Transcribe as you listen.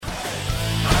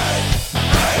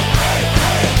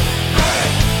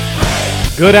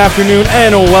Good afternoon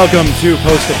and welcome to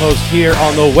Post to Post here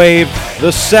on the Wave,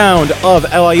 the sound of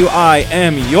LIU. I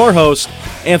am your host,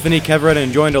 Anthony Keverett,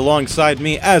 and joined alongside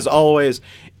me, as always,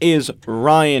 is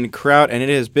Ryan Kraut, and it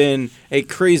has been a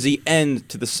crazy end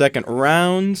to the second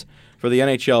round for the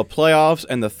NHL playoffs,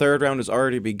 and the third round has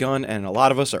already begun, and a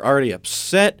lot of us are already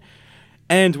upset.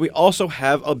 And we also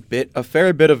have a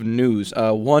fair bit of news.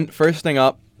 First thing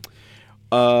up,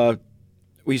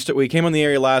 we came on the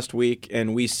air last week,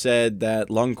 and we said that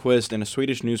Lundqvist in a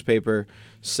Swedish newspaper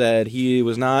said he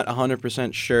was not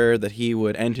 100% sure that he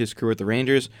would end his career with the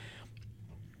Rangers.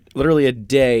 Literally a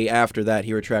day after that,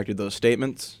 he retracted those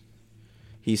statements.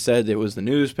 He said it was the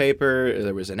newspaper,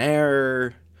 there was an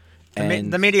error.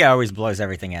 The media always blows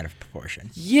everything out of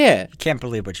proportion. Yeah. You can't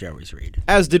believe what you always read.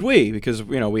 As did we, because,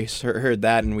 we heard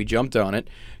that and we jumped on it,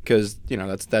 because,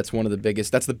 that's one of the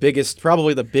biggest,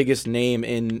 probably the biggest name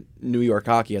in New York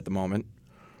hockey at the moment.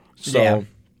 So,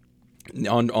 yeah.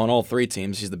 On all three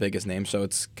teams, he's the biggest name, so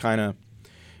it's kind of,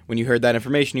 when you heard that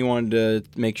information, you wanted to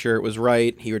make sure it was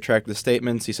right. He retracted the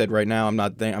statements. He said, right now, I'm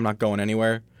not going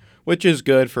anywhere, which is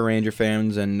good for Ranger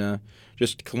fans, and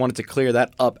just wanted to clear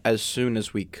that up as soon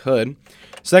as we could.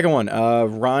 Second one,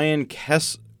 Ryan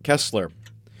Kessler.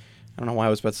 I don't know why I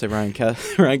was about to say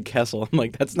Ryan Kessel. I'm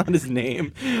like, that's not his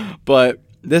name. But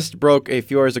this broke a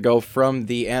few hours ago from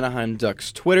the Anaheim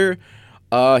Ducks Twitter.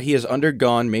 He has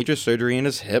undergone major surgery in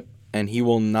his hip, and he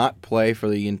will not play for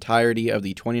the entirety of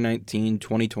the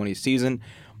 2019-2020 season,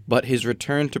 but his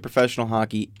return to professional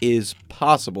hockey is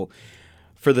possible.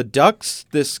 For the Ducks,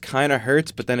 this kind of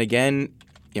hurts, but then again,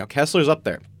 Kessler's up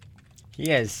there. He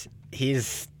is.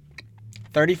 He's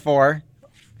 34.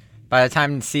 By the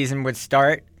time the season would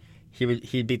start,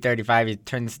 he'd be 35. He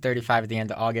turns 35 at the end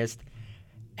of August.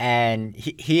 And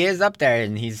he is up there,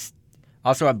 and he's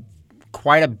also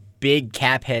quite a big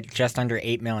cap hit, just under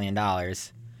 $8 million.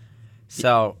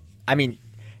 So, I mean,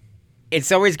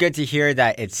 it's always good to hear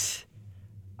that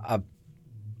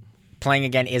playing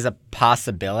again is a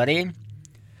possibility.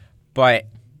 But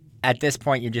at this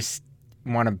point, you just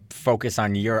want to focus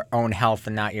on your own health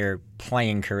and not your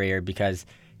playing career, because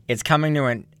it's coming to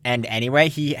an end anyway.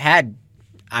 He had,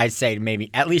 I'd say, maybe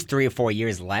at least 3 or 4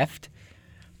 years left.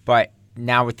 But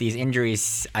now with these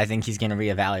injuries, I think he's going to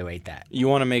reevaluate that. You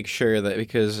want to make sure that,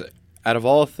 because out of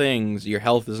all things, your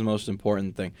health is the most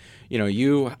important thing.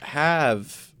 You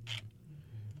have,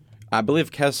 I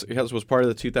believe Kessler was part of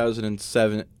the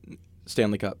 2007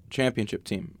 Stanley Cup championship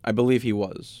team. I believe he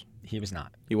was. He was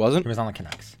not. He wasn't? He was on the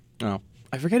Canucks. Oh.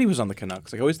 I forget he was on the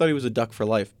Canucks. I always thought he was a Duck for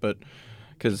life, but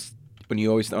because when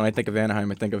I think of Anaheim,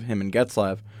 I think of him and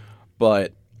Getzlaf.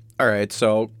 But, all right,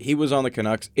 so he was on the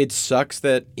Canucks. It sucks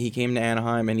that he came to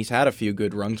Anaheim, and he's had a few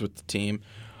good runs with the team.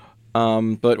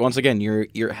 But once again,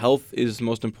 your health is the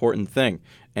most important thing.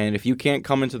 And if you can't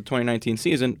come into the 2019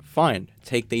 season, fine.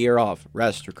 Take the year off.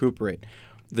 Rest. Recuperate.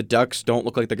 The Ducks don't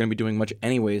look like they're going to be doing much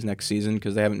anyways next season,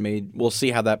 because they haven't made... We'll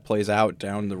see how that plays out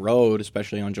down the road,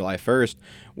 especially on July 1st,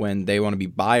 when they want to be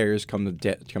buyers come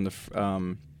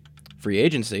the free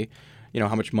agency.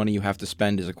 How much money you have to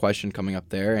spend is a question coming up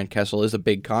there, and Kessel is a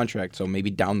big contract, so maybe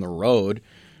down the road,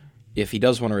 if he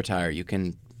does want to retire, you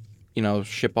can,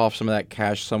 ship off some of that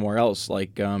cash somewhere else,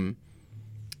 like Pavel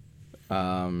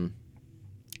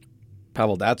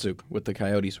Datsyuk with the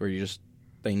Coyotes, where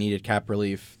they needed cap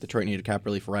relief. Detroit needed cap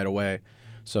relief right away,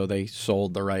 so they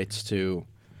sold the rights to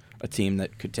a team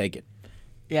that could take it.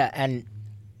 Yeah, and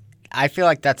I feel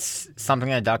like that's something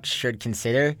the Ducks should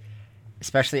consider,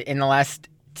 especially in the last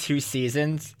 2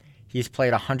 seasons. He's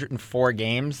played 104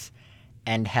 games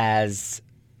and has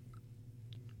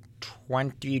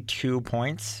 22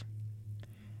 points,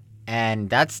 and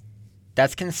that's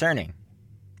concerning,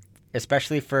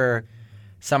 especially for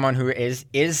someone who is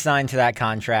signed to that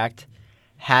contract,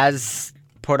 has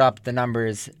put up the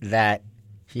numbers that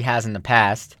he has in the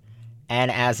past, and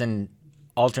as an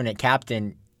alternate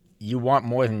captain, you want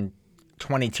more than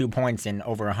 22 points in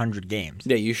over 100 games.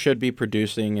 Yeah, you should be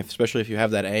producing, especially if you have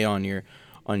that A on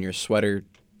your sweater.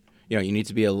 You need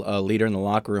to be a leader in the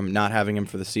locker room. Not having him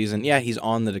for the season, yeah, he's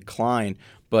on the decline,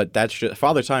 but that's just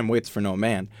Father Time waits for no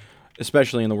man,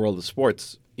 especially in the world of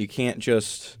sports. You can't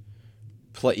just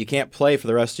play. You can't play for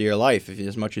the rest of your life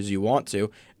as much as you want to,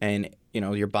 and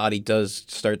your body does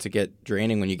start to get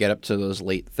draining when you get up to those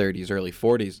late 30s, early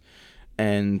 40s.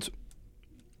 And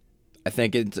I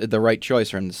think it's the right choice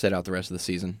for him to sit out the rest of the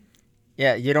season.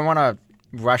 Yeah, you don't want to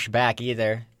rush back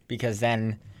either, because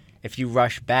then if you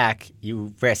rush back,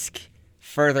 you risk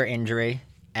further injury,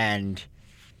 and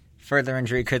further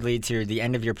injury could lead to the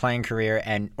end of your playing career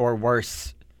or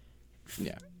worse.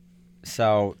 Yeah.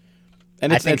 So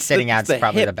And I think sitting out's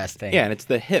probably the best thing. Yeah, and it's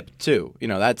the hip too.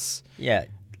 That's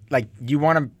like you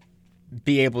want to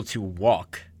be able to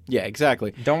walk. Yeah,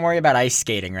 exactly. Don't worry about ice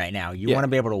skating right now. You want to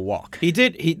be able to walk.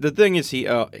 The thing is,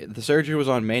 the surgery was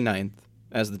on May 9th,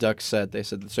 as the Ducks said. They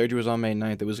said the surgery was on May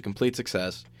 9th. It was a complete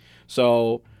success.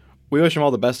 So we wish him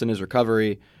all the best in his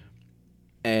recovery.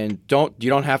 And you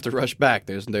don't have to rush back.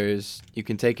 You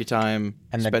can take your time,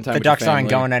 and spend time the with your Ducks aren't family.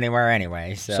 going anywhere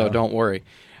anyway. So don't worry.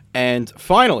 And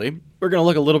finally, we're going to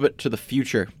look a little bit to the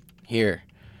future here,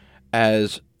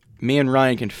 as me and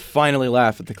Ryan can finally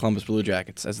laugh at the Columbus Blue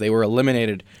Jackets as they were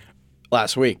eliminated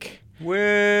last week.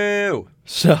 Woo!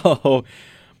 So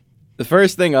the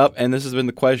first thing up, and this has been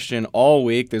the question all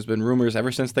week, there's been rumors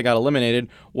ever since they got eliminated,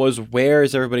 was where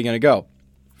is everybody going to go?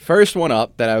 First one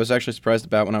up that I was actually surprised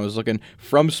about when I was looking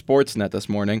from Sportsnet this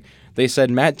morning, they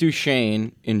said Matt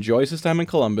Duchene enjoys his time in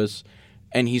Columbus,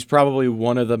 and he's probably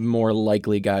one of the more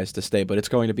likely guys to stay, but it's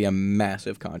going to be a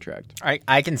massive contract.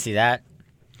 I can see that.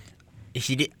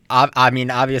 I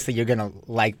mean, obviously you're going to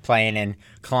like playing in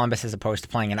Columbus as opposed to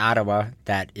playing in Ottawa.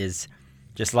 That is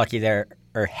just lucky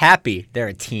happy they're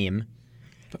a team.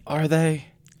 But are they?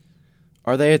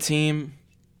 Are they a team?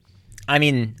 I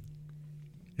mean,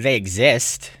 they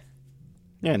exist.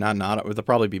 Yeah, not they'll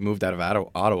probably be moved out of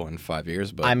Ottawa in 5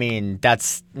 years. But I mean,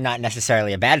 that's not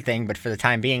necessarily a bad thing, but for the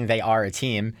time being, they are a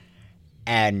team.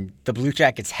 And the Blue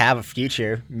Jackets have a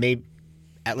future, maybe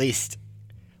at least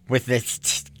with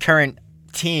this current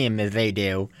team as they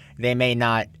do. They may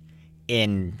not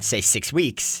in, say, 6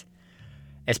 weeks,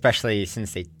 especially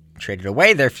since they traded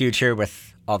away their future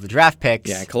with all the draft picks.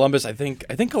 Yeah, Columbus, I think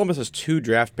Columbus has 2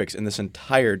 draft picks in this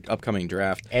entire upcoming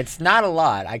draft. It's not a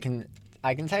lot. I can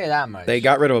tell you that much. They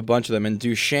got rid of a bunch of them, and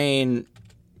Duchene,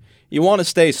 you want to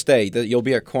stay. You'll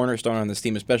be a cornerstone on this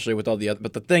team, especially with all the other.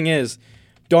 But the thing is,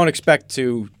 don't expect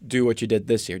to do what you did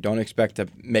this year. Don't expect to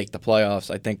make the playoffs.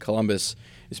 I think Columbus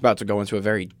is about to go into a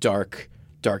very dark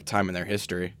time in their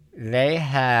history. They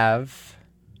have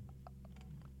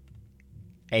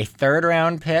a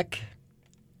 3rd-round pick.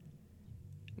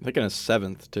 I think in a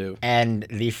 7th, too. And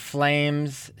the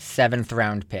Flames'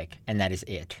 7th-round pick, and that is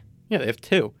it. Yeah, they have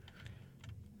 2.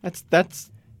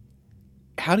 That's.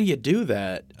 How do you do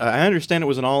that? I understand it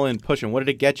was an all-in push, and what did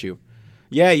it get you?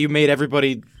 Yeah, you made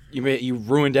everybody. You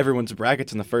ruined everyone's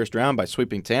brackets in the first round by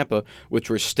sweeping Tampa, which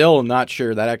we're still not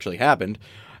sure that actually happened.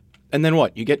 And then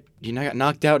what? You got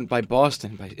knocked out by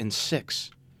Boston in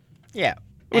 6. Yeah,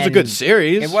 it was a good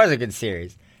series. It was a good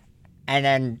series. And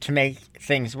then to make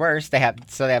things worse, they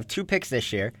have 2 picks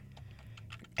this year,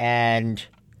 and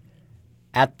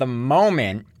at the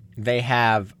moment they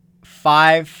have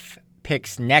 5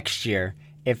 picks next year.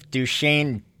 If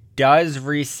Duchene does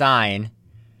re-sign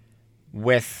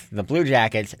with the Blue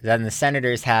Jackets, then the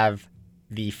Senators have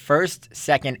the 1st,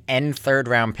 2nd, and 3rd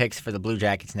round picks for the Blue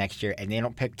Jackets next year, and they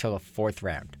don't pick till the 4th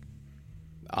round.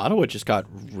 Ottawa just got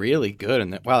really good in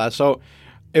that. Wow, so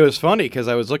it was funny because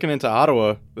I was looking into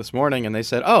Ottawa this morning, and they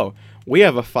said, "Oh, we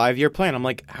have a 5-year plan." I'm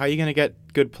like, "How are you going to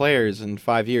get good players in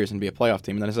 5 years and be a playoff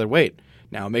team?" And then I said, "Wait,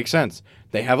 now it makes sense.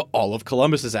 They have all of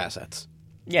Columbus's assets."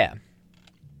 Yeah,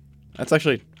 that's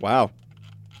actually wow.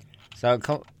 So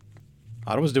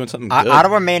Ottawa's doing something good.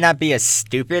 Ottawa may not be as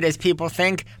stupid as people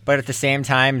think, but at the same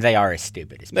time, they are as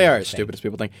stupid as people think. They are as stupid as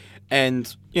people think.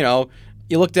 And,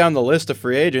 you look down the list of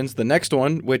free agents, the next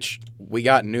one, which we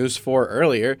got news for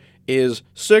earlier, is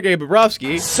Sergei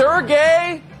Bobrovsky.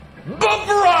 Sergei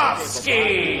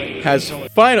Bobrovsky!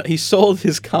 He sold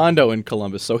his condo in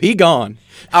Columbus, so he gone.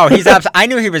 Oh, I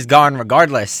knew he was gone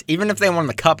regardless. Even if they won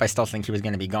the cup, I still think he was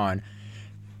going to be gone.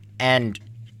 And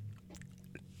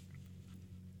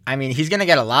I mean, he's going to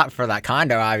get a lot for that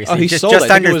condo, obviously. Oh, he sold just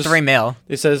it. under $3 million.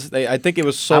 It says I think it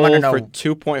was sold for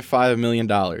 $2.5 million.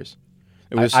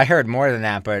 I heard more than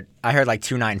that, but I heard like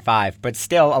 $2.95. But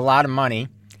still, a lot of money.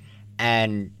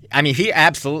 And I mean, he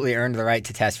absolutely earned the right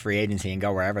to test free agency and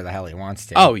go wherever the hell he wants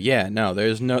to. Oh yeah, no,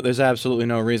 there's absolutely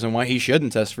no reason why he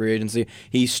shouldn't test free agency.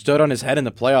 He stood on his head in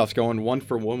the playoffs, going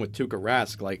 1-for-1 with Tuukka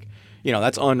Rask. Like,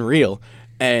 that's unreal.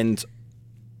 And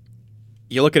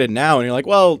you look at it now, and you're like,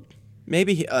 well.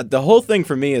 Maybe the whole thing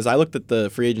for me is I looked at the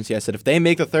free agency. I said, if they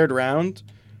make the 3rd round,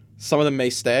 some of them may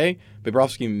stay.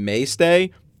 Bobrovsky may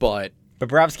stay, but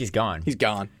Bobrovsky's gone. He's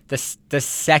gone. The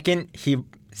second he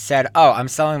said, "Oh, I'm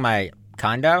selling my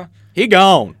condo," he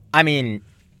gone. I mean,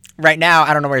 right now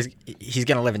I don't know where he's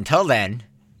going to live until then,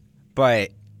 but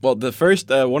well, the first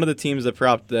one of the teams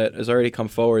that has already come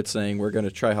forward saying we're going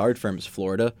to try hard for him is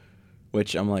Florida,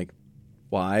 which I'm like,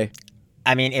 why?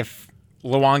 I mean, if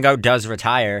Luongo does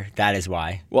retire, that is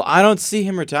why. Well, I don't see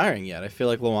him retiring yet. I feel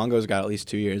like Luongo's got at least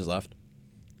 2 years left.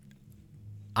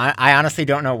 I honestly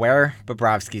don't know where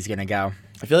Bobrovsky's going to go.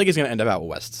 I feel like he's going to end up out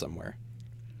west somewhere.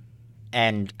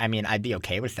 And, I mean, I'd be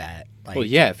okay with that. Like, Well,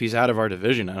 yeah, if he's out of our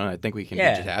division, I think we can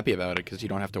Yeah. be just happy about it because you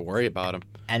don't have to worry about him.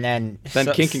 And then...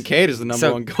 Then King Kincaid is the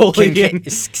number one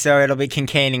goalie. So it'll be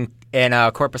Kincaid and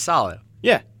Korpisalo.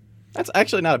 Yeah, that's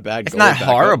actually not a bad. It's goalie not backup.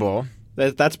 horrible.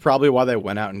 That's probably why they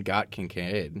went out and got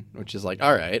Kincaid, which is like,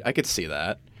 all right, I could see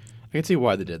that. I could see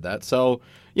why they did that. So,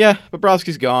 yeah,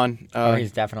 Bobrovsky's gone.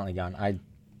 He's definitely gone.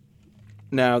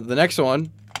 Now, the next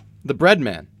one, the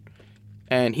Breadman.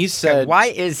 And he said... Why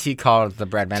is he called the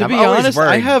Breadman? To I'm be always honest, worried.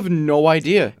 I have no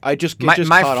idea. I just My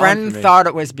caught on friend for me. thought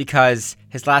it was because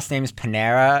his last name's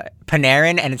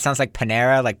Panarin, and it sounds like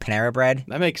Panera, like Panera Bread.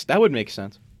 That would make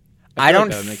sense. I feel like don't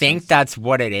that would make think sense. that's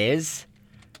what it is,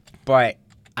 but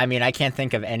I mean, I can't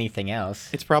think of anything else.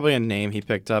 It's probably a name he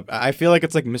picked up. I feel like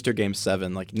it's like Mr. Game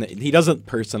 7. Like, he doesn't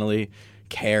personally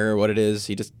care what it is.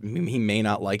 He may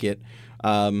not like it.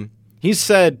 He's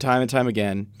said time and time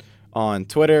again on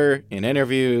Twitter, in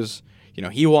interviews,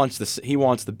 he wants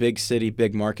the big city,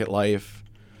 big market life,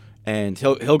 and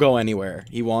he'll go anywhere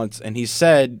he wants. And he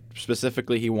said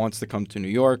specifically he wants to come to New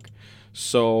York.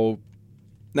 So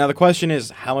now the question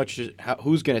is,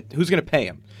 who's gonna pay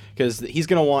him? Because he's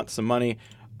gonna want some money.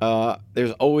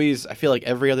 There's always, I feel like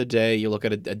every other day you look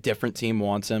at a different team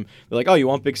wants him. They're like, oh, you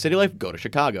want big city life? Go to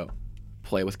Chicago,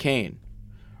 play with Kane.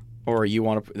 Or you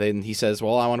want to? Then he says,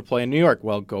 well, I want to play in New York.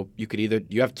 Well, go.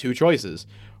 You have two choices.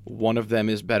 One of them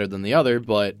is better than the other,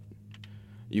 but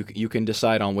you can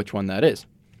decide on which one that is.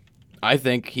 I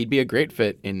think he'd be a great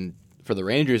fit for the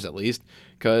Rangers at least,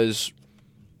 because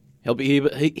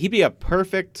he'd be a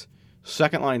perfect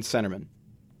second line centerman.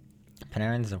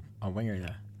 Panarin's a winger,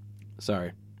 though.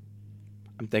 Sorry,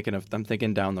 I'm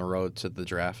thinking down the road to the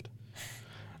draft,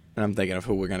 and I'm thinking of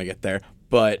who we're gonna get there.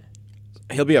 But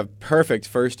he'll be a perfect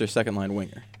first or second line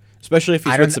winger, especially if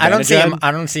he's with Zibanejad.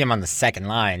 I don't see him on the second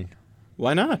line.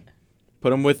 Why not?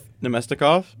 Put him with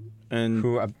Nemestikov and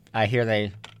Who I hear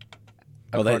they.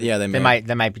 Oh, they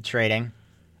might be trading.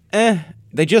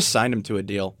 They just signed him to a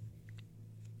deal.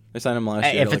 They signed him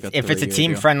last year. If it's a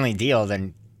team friendly deal,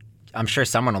 then I'm sure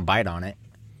someone will bite on it.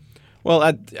 Well,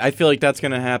 I feel like that's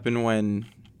going to happen when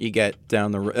you get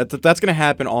down the road. That's going to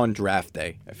happen on draft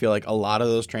day. I feel like a lot of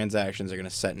those transactions are going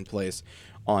to set in place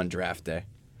on draft day.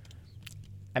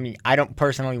 I mean, I don't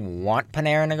personally want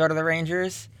Panarin to go to the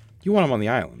Rangers. You want him on the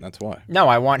island, that's why. No,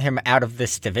 I want him out of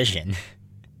this division.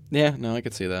 Yeah, no, I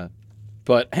could see that.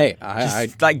 But hey,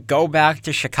 Just go back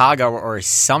to Chicago or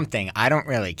something. I don't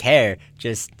really care.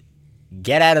 Just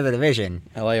get out of the division.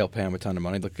 LA will pay him a ton of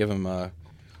money. They'll give him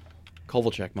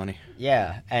Kovalchuk money.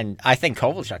 Yeah, and I think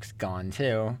Kovalchuk's gone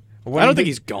too. I don't think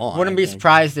he's gone. Wouldn't be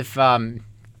surprised if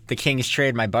the Kings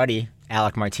trade my buddy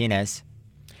Alec Martinez.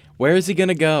 Where is he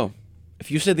gonna go? If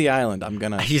you said the island, I'm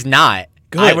gonna. He's not.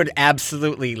 Good. I would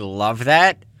absolutely love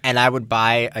that, and I would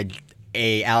buy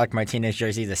a Alec Martinez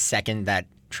jersey the second that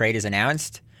trade is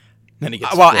announced. Then he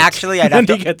gets Well, flipped. actually, Then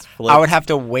he gets flipped. I would have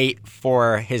to wait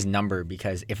for his number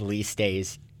because if Lee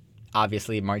stays,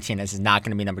 obviously Martinez is not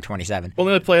going to be number 27. Well,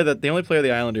 the only player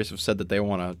the Islanders have said that they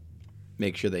want to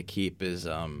make sure they keep is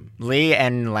Lee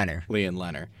and Leonard, Lee and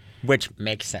Leonard. which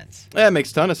makes sense. Yeah, it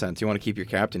makes a ton of sense. You want to keep your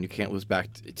captain. You can't lose back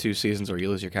 2 seasons or you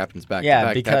lose your captains back to Yeah,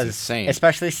 back. because That's insane.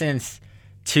 especially since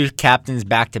 2 captains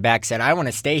back to back said, "I want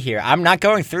to stay here." I'm not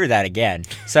going through that again.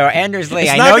 So Anders Lee,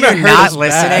 It's I not know gonna you're hurt not us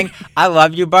listening. back. I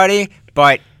love you, buddy,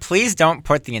 but please don't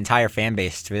put the entire fan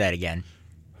base through that again.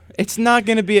 It's not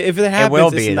going to be. If it happens, will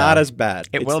be, it's not though. as bad.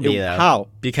 It will be though. How?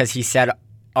 Because he said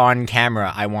on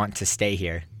camera, "I want to stay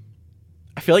here."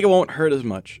 I feel like it won't hurt as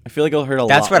much. I feel like it'll hurt a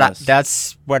lot less.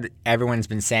 That's what everyone's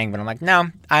been saying, but I'm like, no,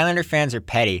 Islander fans are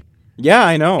petty. Yeah,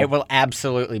 I know. It will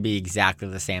absolutely be exactly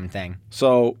the same thing.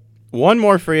 So one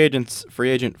more free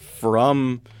agent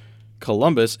from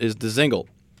Columbus is Dzingel,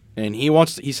 and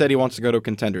he said he wants to go to a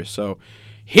contender. So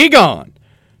he gone.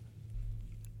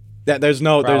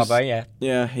 Probably,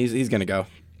 Yeah, he's gonna go.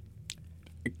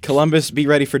 Columbus, be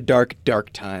ready for dark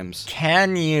times.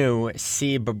 Can you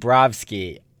see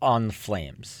Bobrovsky on the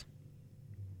Flames?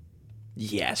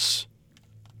 Yes,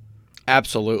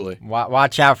 absolutely.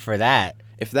 Watch out for that.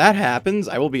 If that happens,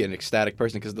 I will be an ecstatic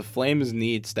person because the Flames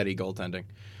need steady goaltending.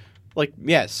 Like,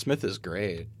 yeah, Smith is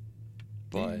great,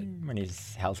 but When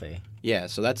he's healthy. yeah,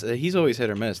 so he's always hit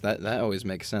or miss. That always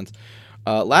makes sense.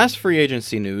 Last free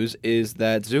agency news is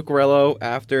that Zuccarello,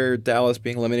 after Dallas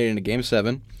being eliminated in Game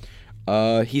 7,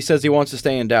 he says he wants to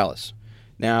stay in Dallas.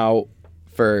 Now,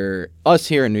 for us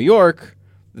here in New York,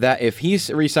 that if he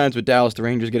re-signs with Dallas, the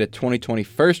Rangers get a 2020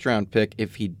 first-round pick.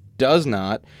 If he does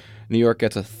not, New York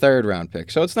gets a third-round pick.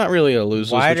 So it's not really a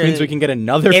lose-lose, Why which means we can get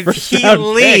another If first-round he pick.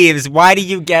 leaves, why do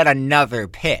you get another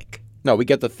pick? No, we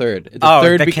get the third. The The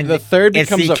third it's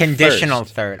becomes the a conditional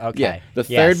first. third. Okay. Yeah, the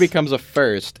Yes. third becomes a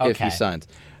first if he Okay. signs.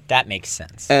 That makes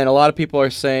sense. And a lot of people are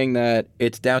saying that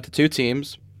it's down to two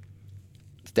teams.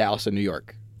 It's Dallas and New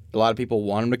York. A lot of people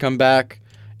want him to come back.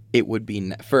 It would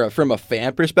be, from a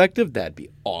fan perspective, that'd be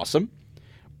awesome.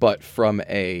 But from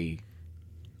a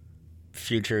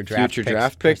Future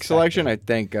draft pick selection, I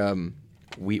think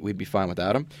we'd be fine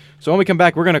without him. So when we come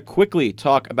back, we're going to quickly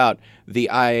talk about the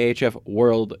IAHF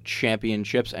World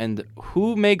Championships and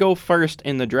who may go first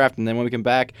in the draft. And then when we come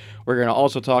back, we're going to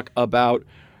also talk about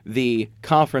the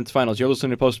conference finals. You're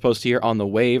listening to Post here on The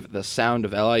Wave, the sound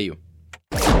of LIU.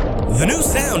 The new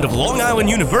sound of Long Island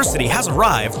University has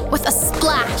arrived. With a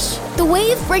splash, The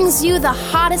Wave brings you the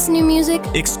hottest new music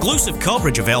Exclusive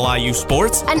coverage of LIU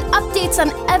sports. and updates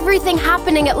on everything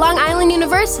happening at Long Island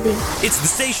University. It's the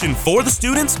station for the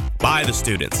students, by the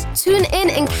students. Tune in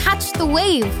and catch The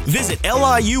Wave, Visit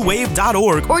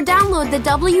liuwave.org. or download the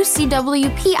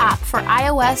WCWP app for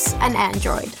iOS and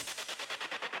Android.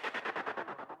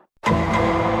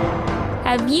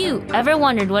 Have you ever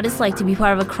wondered what it's like to be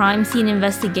part of a crime scene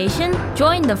investigation?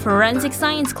 Join the Forensic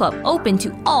Science Club, open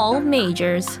to all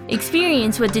majors.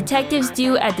 Experience what detectives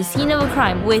do at the scene of a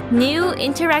crime with new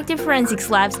interactive forensics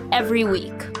labs every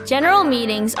week. General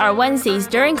meetings are Wednesdays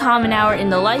during Common Hour in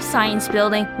the Life Science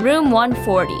Building, room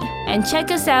 140. And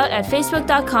check us out at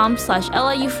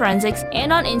facebook.com/LIU Forensics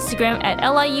and on Instagram at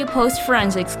LIU Post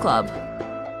Forensics Club.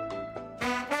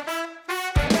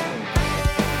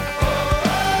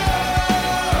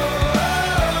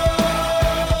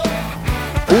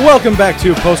 Welcome back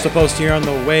to Post here on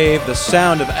The Wave, the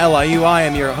sound of LIU. I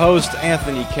am your host,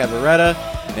 Anthony Cavaretta,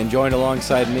 and joined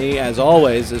alongside me, as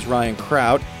always, is Ryan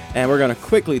Kraut. And we're going to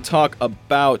quickly talk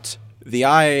about the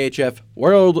IAHF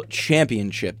World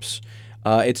Championships.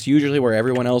 It's usually where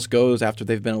everyone else goes after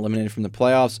they've been eliminated from the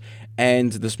playoffs.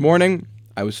 And this morning,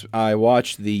 I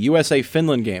watched the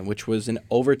USA-Finland game, which was an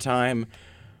overtime.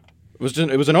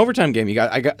 It was an overtime game.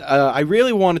 I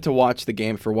really wanted to watch the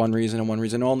game for one reason and one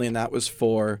reason only, and that was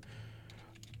for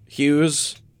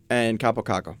Hughes and Capo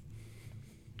Caco.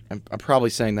 I'm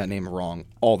probably saying that name wrong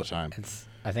all the time.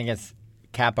 I think it's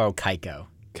Capo Kaiko.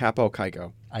 Capo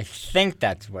Caco. I think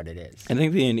that's what it is. I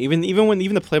think even when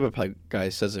the play-by-play guy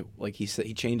says it, like he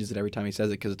changes it every time he says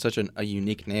it because it's such a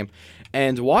unique name.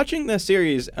 And watching the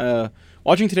series,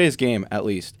 watching today's game at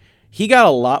least, he got a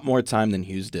lot more time than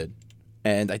Hughes did.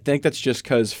 And I think that's just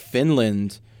because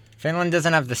Finland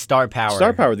doesn't have the star power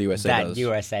the USA that does.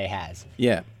 USA has.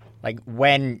 Yeah. Like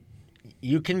when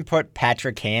you can put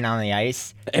Patrick Kane on the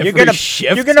ice, Every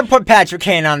shift? you're gonna put Patrick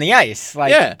Kane on the ice.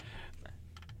 Like, yeah.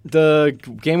 The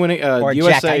game-winning or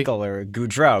USA, Jack Eichel or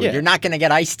Goudreau. Yeah. You're not gonna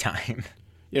get ice time.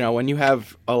 You know, when you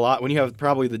have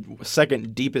probably the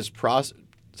second deepest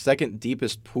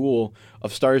pool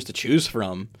of stars to choose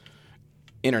from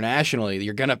internationally,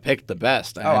 you're gonna pick the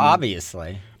best.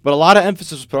 Obviously. But a lot of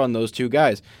emphasis was put on those two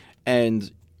guys.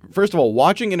 And first of all,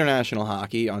 watching international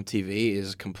hockey on TV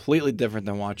is completely different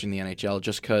than watching the NHL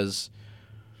just because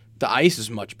the ice is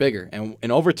much bigger. And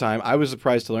in overtime, I was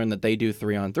surprised to learn that they do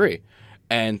 3-on-3.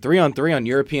 And 3-on-3 on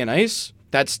European ice,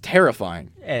 that's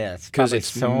terrifying. Yeah, it's Because probably it's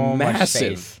so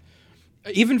massive. much space.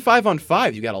 Even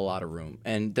 5-on-5, you got a lot of room.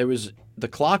 And the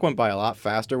clock went by a lot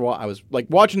faster while I was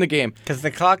watching the game. Because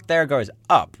the clock there goes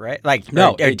up, right? Like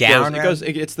No, or down.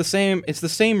 It's the same. It's the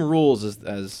same rules as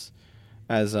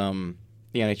the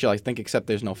NHL. I think, except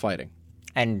there's no fighting.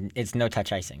 and it's no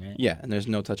touch icing, right? Yeah, and there's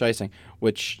no touch icing,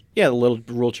 which the little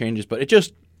rule changes, but it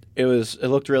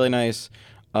looked really nice.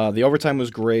 The overtime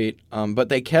was great, but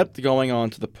they kept going on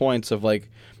to the points of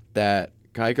that.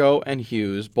 Kaiko and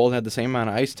Hughes both had the same amount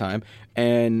of ice time,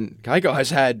 and Kaiko has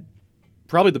had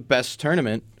probably the best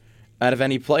tournament out of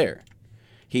any player.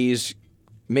 He's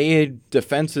made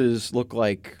defenses look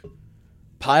like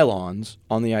pylons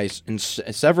on the ice in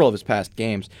several of his past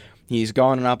games. He's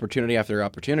gone an opportunity after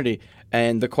opportunity,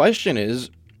 and the question is,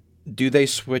 do they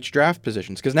switch draft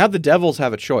positions? Because now the Devils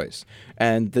have a choice,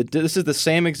 and this is the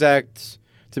same exact.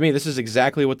 To me, this is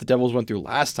exactly what the Devils went through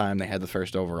last time they had the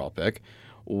first overall pick.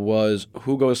 Was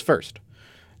who goes first?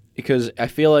 Because I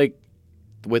feel like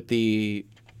with the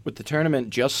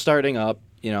tournament just starting up,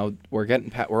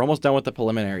 we're almost done with the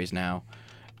preliminaries now,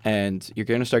 and you're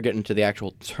going to start getting to the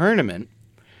actual tournament.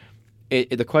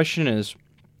 The question is,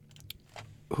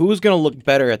 who's going to look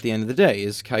better at the end of the day?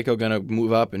 Is Kaiko going to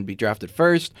move up and be drafted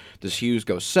first? Does Hughes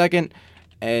go second?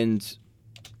 And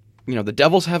the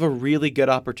Devils have a really good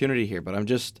opportunity here, but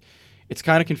it's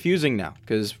kind of confusing now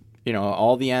because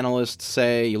all the analysts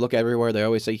say, you look everywhere, they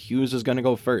always say Hughes is going to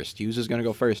go first. Hughes is going to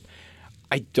go first.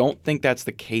 I don't think that's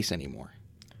the case anymore.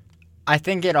 I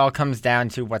think it all comes down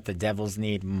to what the Devils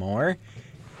need more.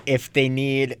 If they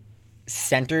need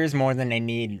centers more than they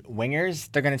need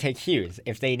wingers, they're going to take Hughes.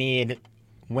 If they need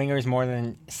wingers more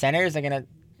than centers, they're going to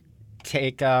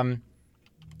take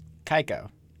Keiko.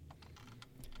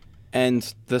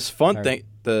 And this thing,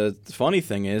 the funny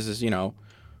thing is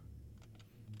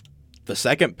the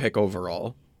second pick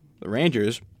overall, the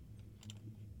Rangers,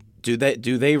 do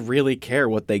they really care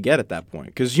what they get at that point?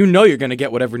 Because you're going to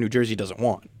get whatever New Jersey doesn't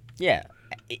want. Yeah,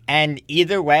 and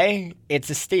either way, it's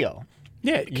a steal.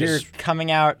 Yeah, you're coming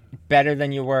out better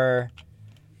than you were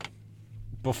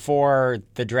before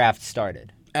the draft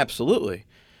started. Absolutely.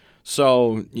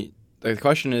 So the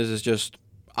question is just,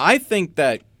 I think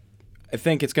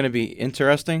it's going to be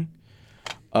interesting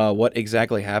what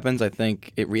exactly happens. I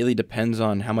think it really depends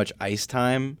on how much ice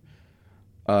time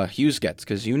Hughes gets,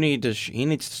 because he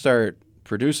needs to start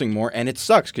producing more, and it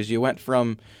sucks because you went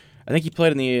from, I think he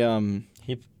played in the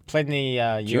played in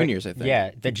the juniors, I think.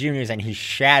 Yeah, the juniors, and he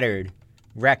shattered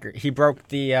record. He broke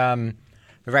the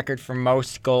record for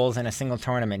most goals in a single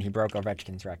tournament. He broke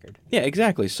Ovechkin's record. Yeah,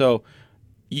 exactly. So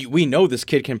we know this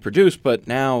kid can produce, but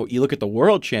now you look at the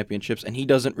World Championships, and he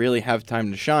doesn't really have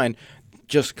time to shine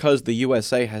just because the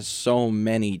USA has so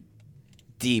many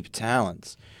deep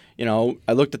talents. I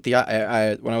looked at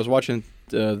when I was watching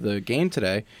the game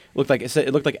today,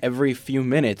 it looked like every few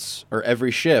minutes or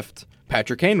every shift,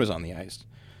 Patrick Kane was on the ice.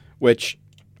 Which,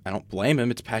 I don't blame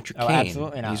him. It's Patrick Kane.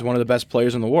 Absolutely not. He's one of the best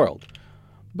players in the world.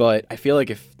 But I feel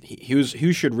like if Hughes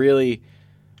should really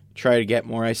try to get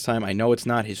more ice time. I know it's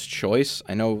not his choice.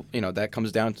 I know, that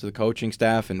comes down to the coaching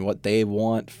staff and what they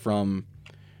want from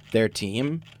their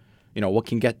team. What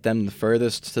can get them the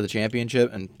furthest to the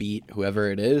championship and beat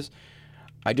whoever it is.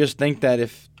 I just think that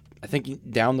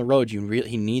down the road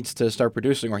he needs to start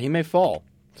producing, or he may fall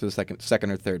to the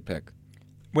second or third pick.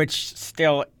 Which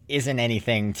still isn't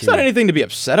anything to... It's not anything to be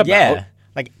upset about. Yeah.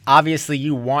 Like, obviously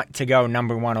you want to go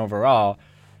number one overall.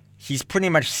 He's pretty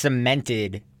much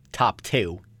cemented top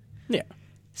two. Yeah.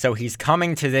 So he's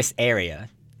coming to this area,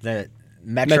 the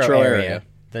metro area.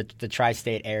 The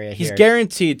tri-state area He's here.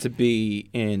 guaranteed to be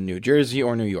in New Jersey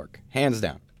or New York, hands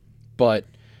down. But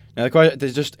now the question,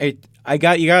 there's just you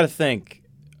got to think,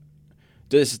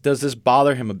 does this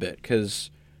bother him a bit?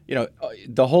 Because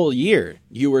the whole year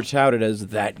you were touted as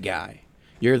that guy.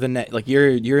 You're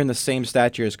you're in the same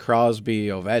stature as Crosby,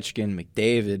 Ovechkin,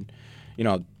 McDavid.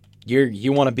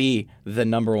 You want to be the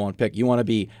number one pick. You want to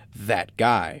be that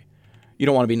guy. You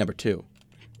don't want to be number two.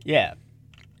 Yeah,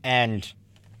 and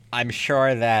I'm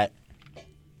sure that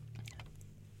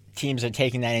teams are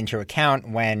taking that into account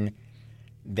when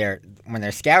they're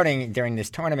scouting during this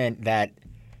tournament, that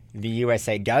the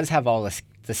USA does have all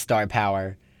the star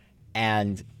power,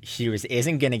 and Hughes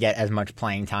isn't going to get as much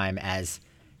playing time as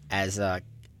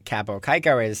Capo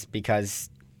Keiko is because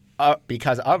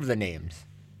of the names.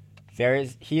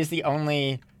 He is the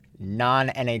only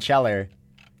non-NHLer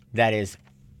that is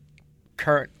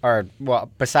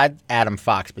besides Adam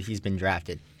Fox, but he's been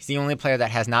drafted. He's the only player that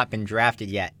has not been drafted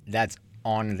yet that's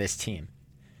on this team.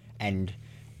 And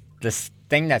the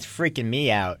thing that's freaking me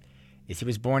out is he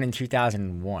was born in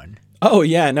 2001. Oh,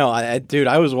 yeah, no, dude,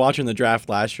 I was watching the draft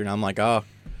last year, and I'm like, oh,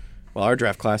 well, our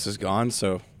draft class is gone,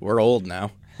 so we're old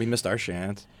now. We missed our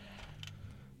chance.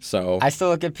 So I still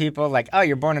look at people like, oh,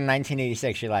 you're born in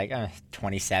 1986. You're like,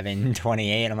 27,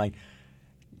 28. I'm like,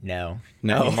 no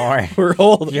anymore. We're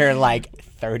old. You're like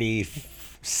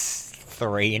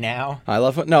 33 now. I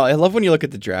love when you look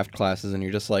at the draft classes and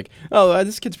you're just like, oh,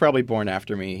 this kid's probably born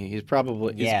after me. He's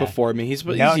before me. He's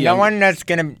no one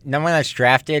that's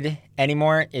drafted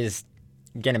anymore is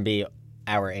gonna be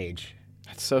our age.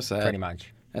 That's so sad. Pretty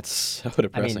much. That's so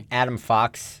depressing. I mean, Adam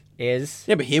Fox is.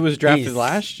 Yeah, but he was drafted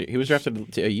last year. He was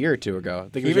drafted a year or two ago. I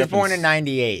think he was born in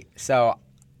 98, so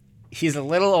he's a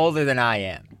little older than I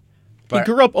am. But he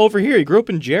grew up over here. He grew up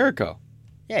in Jericho.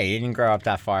 Yeah, he didn't grow up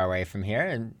that far away from here,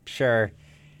 and sure,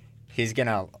 he's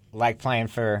gonna like playing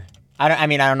for. I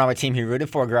don't know what team he rooted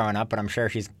for growing up, but I'm sure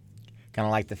he's gonna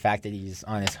like the fact that he's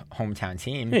on his hometown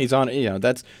team. Yeah, he's on.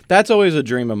 That's always a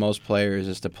dream of most players,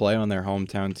 is to play on their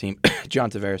hometown team. John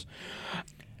Tavares.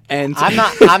 And I'm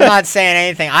not saying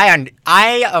anything.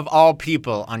 I of all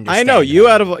people understand. I know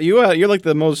you're like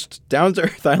the most down to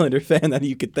earth Islander fan that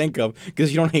you could think of,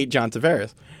 because you don't hate John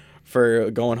Tavares for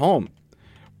going home.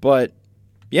 But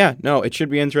yeah, no, it should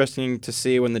be interesting to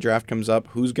see when the draft comes up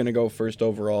who's going to go first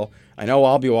overall. I know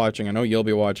I'll be watching. I know you'll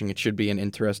be watching. It should be an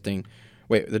interesting.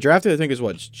 Wait, the draft I think is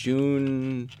what? It's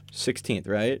June 16th,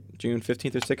 right? June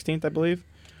 15th or 16th, I believe.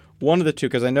 One of the two,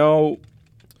 because I know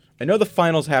the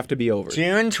finals have to be over.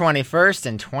 June 21st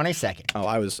and 22nd. Oh,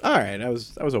 I was all right. I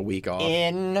was a week off.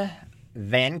 In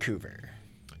Vancouver.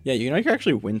 Yeah, you can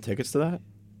actually win tickets to that.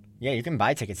 Yeah, you can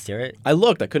buy tickets to it. I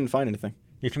looked. I couldn't find anything.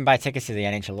 You can buy tickets to the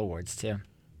NHL awards too.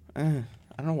 I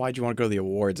don't know why'd you want to go to the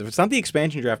awards. If it's not the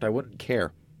expansion draft, I wouldn't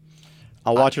care.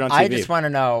 I'll watch it on TV. I just want to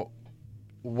know,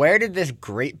 where did this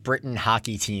Great Britain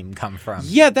hockey team come from?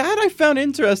 Yeah, that I found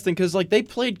interesting because they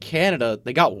played Canada.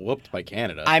 They got whooped by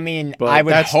Canada. I mean, But I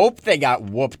would that's- hope they got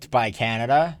whooped by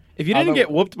Canada. If you didn't get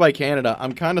whooped by Canada,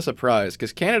 I'm kind of surprised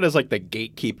because Canada's like the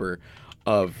gatekeeper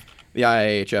of the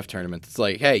IIHF tournament. It's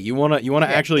like, hey, you wanna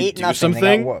actually 8-0, do they got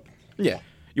something? whooped. Yeah,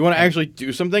 you want to actually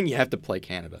do something? You have to play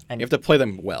Canada. And you have to play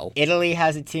them well. Italy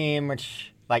has a team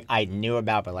which I knew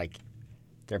about, but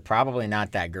they're probably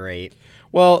not that great.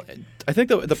 Well, I think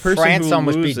the person France who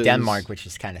almost loses, beat Denmark, which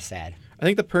is kind of sad. I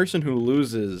think the person who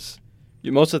loses,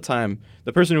 most of the time,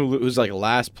 the person who's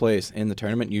last place in the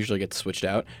tournament usually gets switched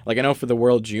out. I know for the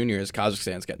World Juniors,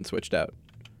 Kazakhstan's getting switched out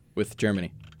with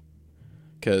Germany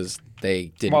because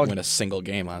they didn't win a single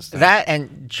game last time. That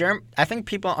and I think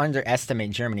people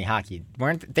underestimate Germany hockey.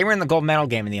 They were in the gold medal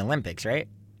game in the Olympics, right?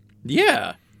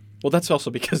 Yeah. Well, that's also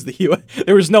because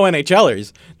there was no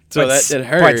NHLers, so it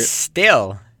hurt. But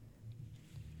still.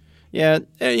 Yeah,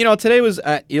 today was.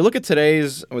 You look at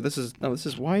today's. Oh, this is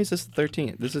why is this the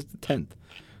 13th? This is the 10th.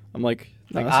 I'm like,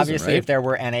 no, this obviously, isn't right. if there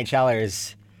were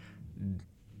NHLers,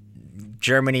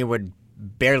 Germany would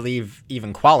barely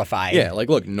even qualify. Yeah,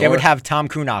 look, they would have Tom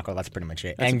Kuhnhackl. That's pretty much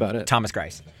it. That's and about it. Thomas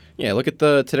Greiss. Yeah, look at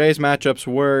today's matchups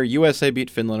were USA beat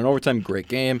Finland in overtime, great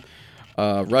game.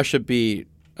 Russia beat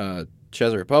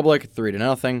Czech Republic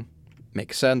 3-0,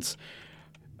 makes sense.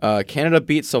 Canada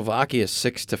beat Slovakia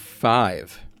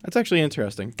 6-5. That's actually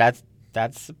interesting.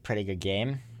 That's a pretty good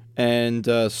game. And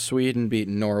Sweden beat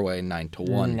Norway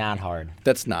 9-1. Not hard.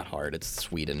 That's not hard. It's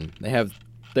Sweden.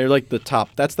 They're like the top.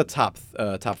 That's the top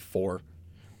 4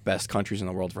 best countries in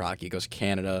the world for hockey. It goes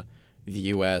Canada, the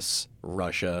U.S.,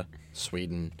 Russia,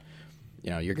 Sweden.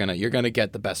 You're gonna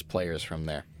get the best players from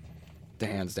there,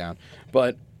 hands down.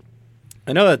 But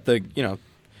I know that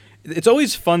it's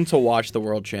always fun to watch the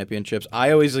World Championships.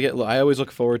 I always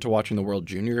look forward to watching the World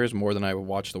Juniors more than I would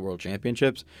watch the World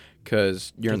Championships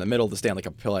because you're in the middle of the Stanley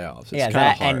Cup playoffs. It's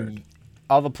kind of hard. And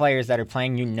all the players that are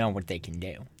playing, what they can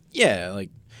do. Yeah,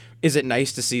 is it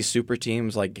nice to see super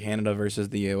teams like Canada versus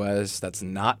the U.S. that's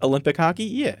not Olympic hockey?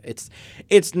 Yeah, it's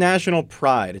national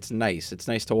pride. It's nice. It's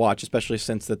nice to watch, especially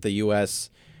since that the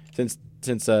U.S. since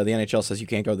the NHL says you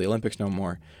can't go to the Olympics no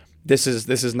more. This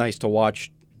is nice to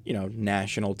watch.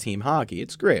 National team hockey.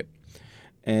 It's great,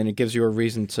 and it gives you a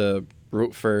reason to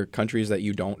root for countries that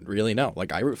you don't really know.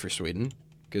 I root for Sweden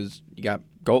because you got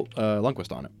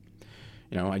Lundqvist on it.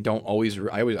 I don't always.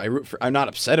 I root for. I'm not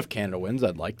upset if Canada wins.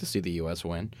 I'd like to see the U.S.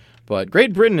 win, but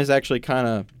Great Britain is actually kind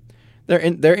of.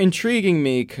 They're intriguing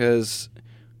me because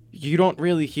you don't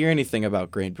really hear anything about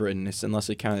Great Britain unless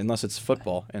it's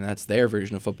football, and that's their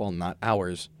version of football, not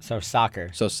ours. So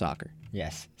soccer.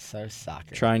 Yes, so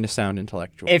soccer. Trying to sound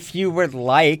intellectual. If you would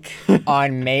like,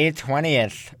 on May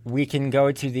 20th, we can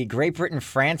go to the Great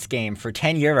Britain-France game for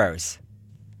 €10.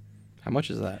 How much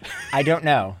is that? I don't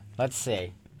know. Let's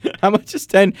see. How much is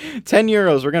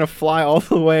 €10? We're going to fly all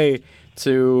the way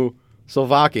to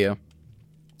Slovakia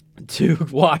to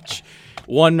watch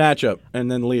one matchup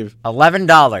and then leave.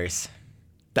 $11.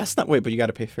 That's not, wait, but you got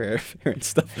to pay for airfare and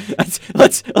stuff.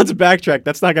 Let's backtrack.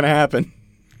 That's not going to happen.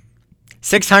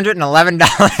 $611.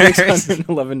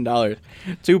 $611.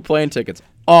 2 plane tickets.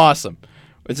 Awesome.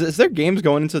 Is there games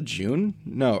going into June?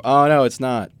 No. Oh, no, it's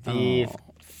not. The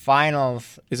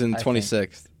finals is in the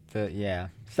 26th. Yeah.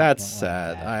 That's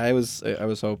sad. I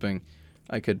was hoping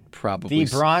I could probably.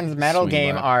 The bronze medal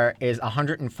game is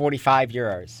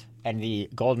 €145, and the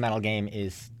gold medal game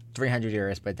is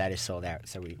 €300, but that is sold out.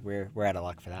 So we're out of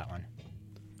luck for that one.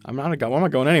 I'm not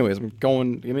going anyways. I'm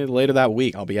going. Give me later that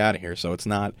week. I'll be out of here. So it's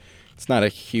not a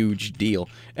huge deal.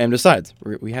 And besides,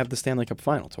 we have the Stanley Cup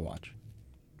final to watch.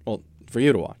 Well, for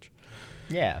you to watch.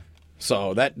 Yeah.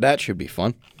 So that should be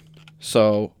fun.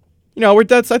 So, I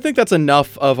think that's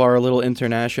enough of our little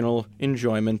international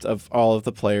enjoyment of all of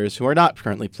the players who are not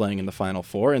currently playing in the Final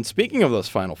Four. And speaking of those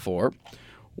Final Four,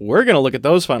 we're going to look at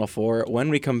those Final Four when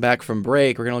we come back from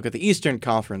break. We're going to look at the Eastern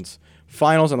Conference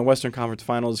Finals and the Western Conference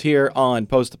Finals here on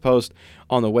Post to Post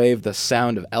on the Wave, the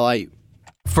sound of LIU.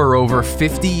 For over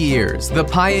 50 years, The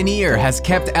Pioneer has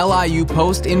kept LIU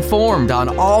Post informed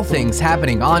on all things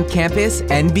happening on campus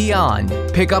and beyond.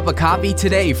 Pick up a copy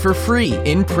today for free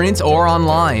in print or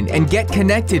online and get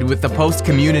connected with the Post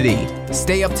community.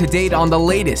 Stay up to date on the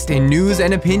latest in news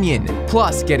and opinion.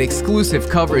 Plus, get exclusive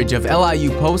coverage of LIU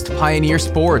Post Pioneer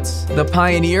Sports. The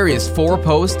Pioneer is for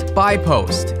post, by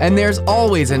post, and there's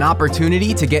always an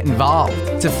opportunity to get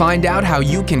involved. To find out how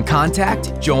you can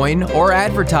contact, join, or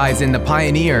advertise in the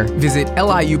Pioneer, visit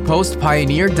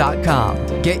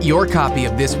liupostpioneer.com. Get your copy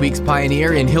of this week's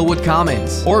Pioneer in Hillwood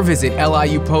Commons, or visit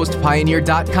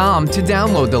liupostpioneer.com to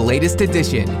download the latest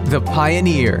edition. The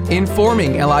Pioneer,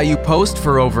 informing LIU Post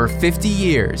for over 50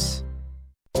 years.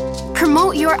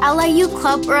 Promote your LIU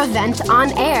club or event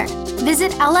on air.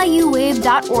 Visit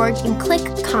liuwave.org and click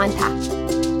Contact.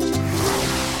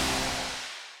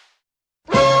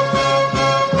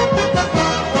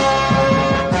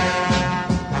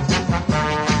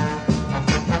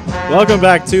 Welcome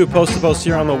back to Post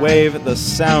here on the Wave, the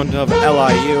sound of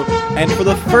LIU. And for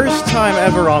the first time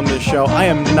ever on this show, I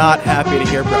am not happy to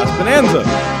hear Brass Bonanza.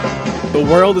 The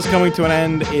world is coming to an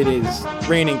end. It is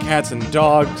raining cats and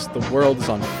dogs. The world is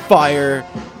on fire.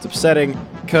 It's upsetting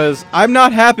because I'm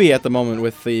not happy at the moment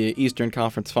with the Eastern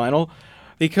Conference Final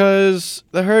because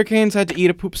the Hurricanes had to eat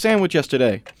a poop sandwich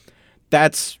yesterday.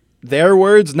 That's their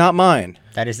words, not mine.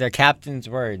 That is their captain's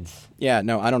words. Yeah,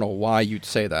 no, I don't know why you'd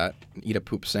say that. Eat a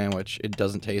poop sandwich. It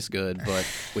doesn't taste good, but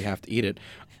we have to eat it.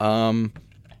 I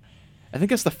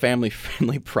think it's the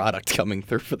family-friendly product coming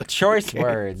through for the Choice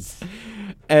Hurricanes. words.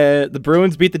 The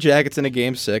Bruins beat the Jackets in a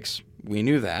Game 6. We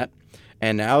knew that.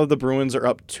 And now the Bruins are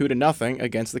up 2-0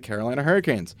 against the Carolina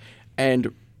Hurricanes.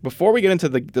 And before we get into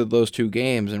those two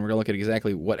games, and we're going to look at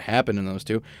exactly what happened in those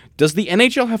two, does the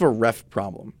NHL have a ref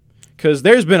problem? Because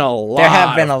there's been a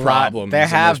lot of problems in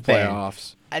those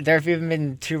playoffs. There have even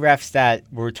been two refs that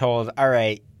were told, all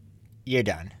right, you're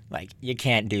done. Like, you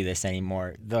can't do this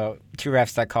anymore. The two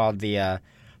refs that called the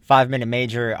 5-minute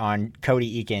major on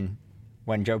Cody Eakin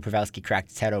when Joe Pavelski cracked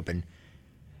his head open,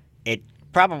 it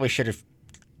probably should have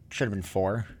been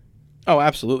 4. Oh,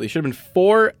 absolutely. Should have been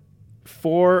 4,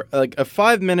 like a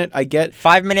 5-minute, I get.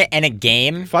 5-minute and a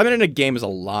game? 5-minute in a game is a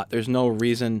lot. There's no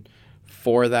reason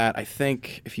for that. I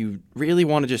think if you really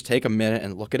want to just take a minute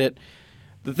and look at it,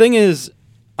 the thing is,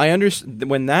 I understand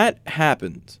when that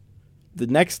happened, the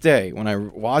next day when I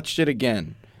watched it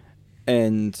again,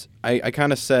 and I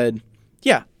kind of said,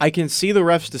 yeah, I can see the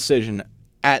ref's decision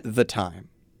at the time.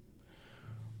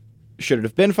 Should it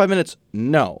have been 5 minutes?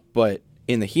 No, but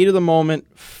in the heat of the moment,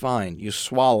 fine, you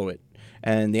swallow it.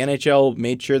 And the NHL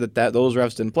made sure that those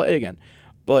refs didn't play again.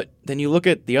 But then you look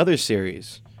at the other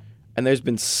series, and there's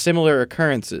been similar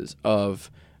occurrences of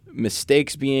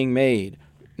mistakes being made,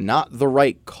 not the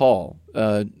right call.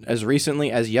 As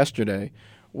recently as yesterday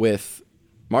with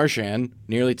Marchand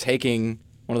nearly taking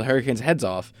one of the Hurricanes' heads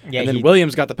off, and then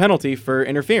Williams got the penalty for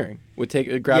interfering with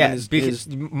grabbing his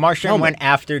Marchand helmet. went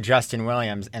after Justin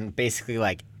Williams and basically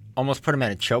like almost put him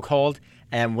in a chokehold,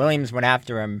 and Williams went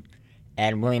after him,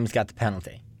 and Williams got the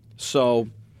penalty. So,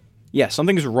 yeah,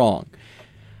 something's wrong.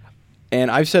 And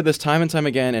I've said this time and time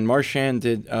again, and Marchand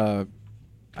did,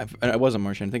 it wasn't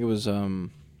Marchand, I think it was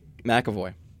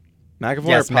McAvoy.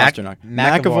 McAvoy or Pasternak?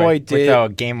 McAvoy did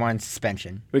with a Game 1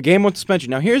 suspension. With Game 1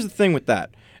 suspension. Now, here's the thing with that,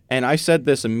 and I said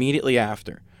this immediately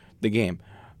after the game.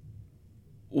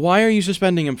 Why are you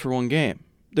suspending him for one game?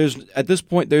 At this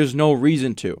point, there's no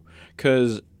reason to,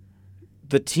 because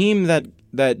the team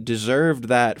that deserved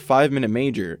that 5-minute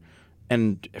major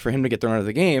and for him to get thrown out of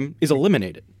the game is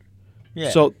eliminated.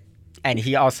 Yeah. So, and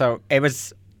he also, it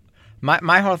was,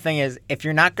 my whole thing is, if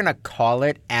you're not going to call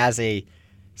it as a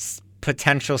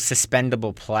potential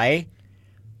suspendable play,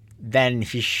 then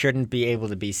he shouldn't be able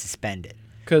to be suspended.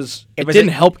 Because it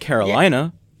didn't help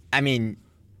Carolina. Yeah, I mean,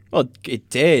 well, it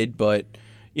did, but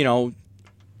we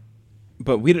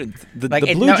didn't.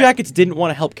 The Blue Jackets didn't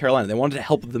want to help Carolina. They wanted to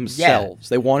help themselves. Yeah.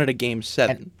 They wanted a Game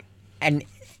 7. And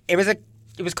it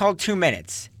was called 2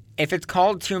 minutes. If it's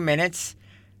called 2 minutes,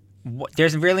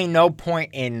 there's really no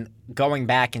point in going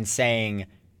back and saying,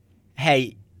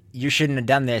 "Hey, you shouldn't have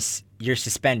done this. You're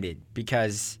suspended."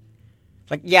 Because,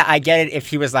 like, yeah, I get it if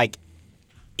he was, like,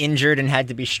 injured and had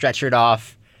to be stretchered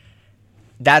off.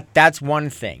 That's one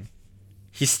thing.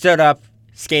 He stood up,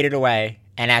 skated away,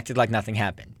 and acted like nothing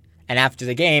happened. And after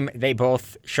the game, they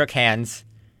both shook hands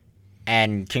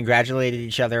and congratulated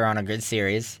each other on a good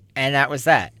series, and that was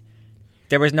that.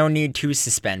 There was no need to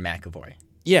suspend McAvoy.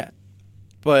 Yeah,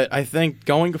 but I think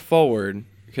going forward,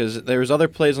 because there was other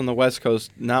plays on the West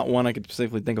Coast, not one I could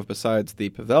specifically think of besides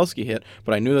the Pavelski hit,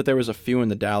 but I knew that there was a few in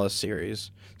the Dallas series,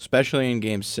 especially in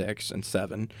Game 6 and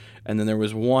 7, and then there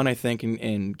was one, I think,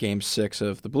 in Game 6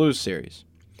 of the Blues series.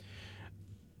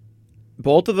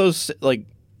 Both of those, like,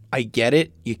 I get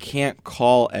it, you can't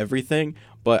call everything,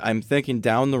 But I'm thinking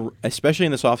especially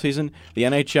in this offseason, the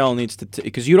NHL needs to,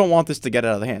 because you don't want this to get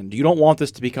out of hand. You don't want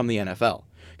this to become the NFL.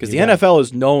 Because the NFL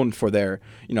is known for their,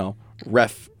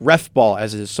 ref ball,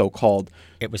 as it is so called.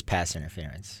 It was pass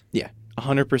interference. Yeah,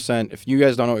 100%. If you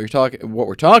guys don't know what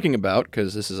we're talking about,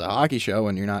 because this is a hockey show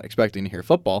and you're not expecting to hear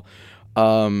football,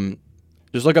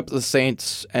 just look up the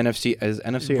Saints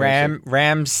NFC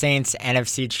Rams Saints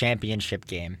NFC Championship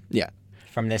game. Yeah,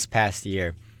 from this past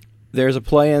year. There's a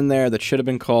play in there that should have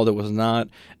been called. It was not,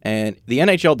 and the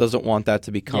NHL doesn't want that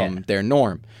to become their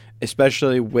norm,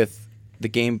 especially with the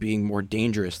game being more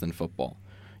dangerous than football.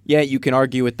 Yeah, you can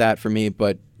argue with that for me,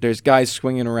 but there's guys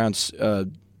swinging around.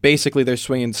 Basically, they're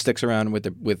swinging sticks around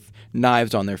with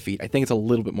knives on their feet. I think it's a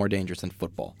little bit more dangerous than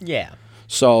football. Yeah.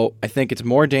 So I think it's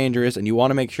more dangerous, and you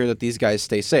want to make sure that these guys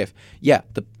stay safe. Yeah.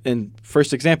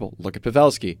 First example, look at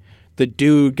Pavelski. The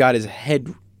dude got his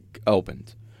head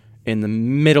opened in the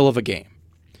middle of a game.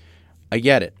 I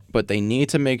get it, but they need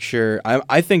to make sure.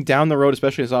 I think down the road,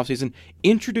 especially this offseason,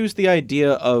 introduce the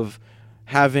idea of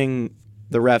having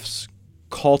the refs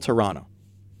call Toronto.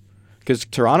 Because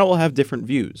Toronto will have different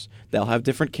views. They'll have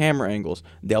different camera angles.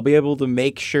 They'll be able to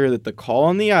make sure that the call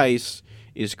on the ice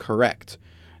is correct.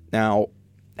 Now,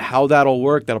 how that'll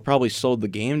work, that'll probably slow the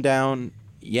game down.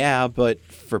 Yeah, but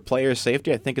for player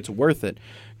safety, I think it's worth it.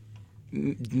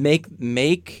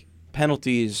 Make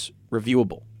penalties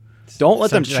reviewable. Don't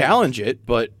let them challenge it,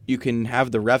 but you can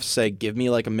have the refs say, give me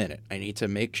like a minute. I need to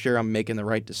make sure I'm making the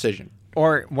right decision.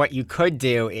 Or what you could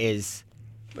do is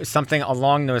something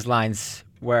along those lines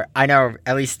where I know,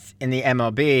 at least in the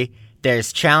MLB,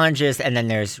 there's challenges and then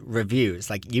there's reviews.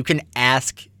 Like, you can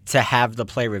ask to have the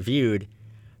play reviewed,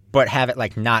 but have it,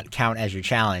 like, not count as your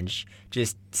challenge.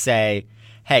 Just say,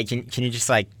 hey, can you just,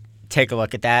 like, take a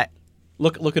look at that?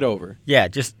 Look it over. Yeah,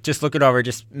 just look it over.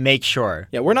 Just make sure.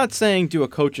 Yeah, we're not saying do a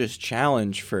coach's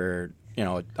challenge for,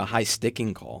 a high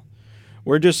sticking call.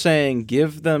 We're just saying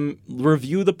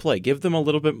review the play. Give them a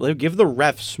little bit, give the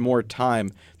refs more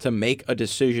time to make a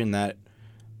decision that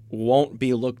won't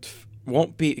be,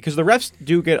 because the refs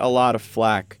do get a lot of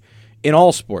flack in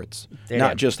all sports,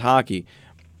 not just hockey.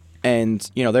 And,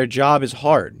 their job is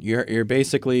hard. You're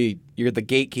the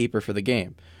gatekeeper for the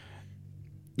game.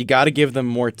 You got to give them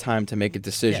more time to make a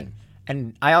decision. Yeah.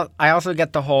 And I also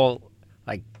get the whole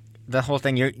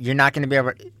thing. You're not going to be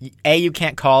able to, A, you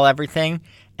can't call everything,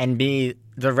 and B,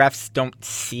 the refs don't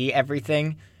see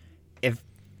everything.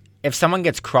 If someone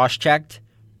gets cross-checked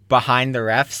behind the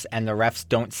refs and the refs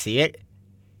don't see it,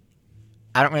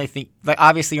 I don't really think,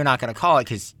 obviously you're not going to call it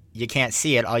because you can't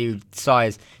see it. All you saw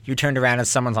is you turned around and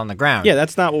someone's on the ground. Yeah,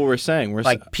 that's not what we're saying.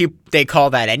 They call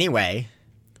that anyway.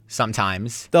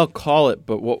 Sometimes they'll call it,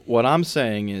 but what I'm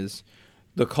saying is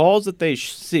the calls that they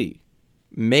see,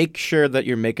 make sure that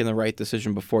you're making the right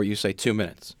decision before you say 2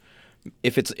 minutes.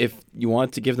 If you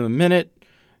want to give them a minute,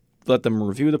 let them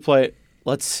review the play.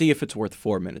 Let's see if it's worth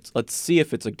 4 minutes. Let's see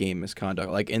if it's a game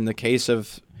misconduct. Like in the case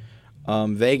of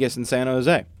Vegas and San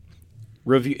Jose,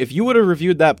 if you would have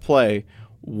reviewed that play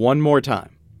one more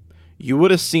time, you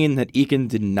would have seen that Eakin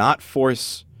did not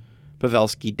force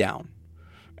Pavelski down.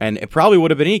 And it probably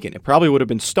would have been Eakin. It probably would have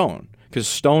been Stone, because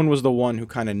Stone was the one who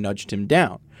kind of nudged him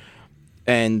down.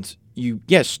 And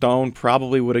Stone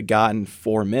probably would have gotten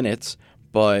 4 minutes,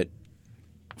 but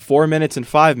 4 minutes and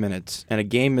 5 minutes and a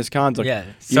game misconduct,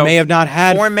 you may have not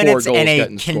had 4 minutes goals and a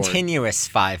continuous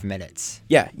 5 minutes.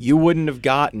 Yeah, you wouldn't have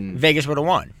gotten. Vegas would have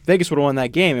won. Vegas would have won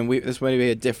that game, and this would be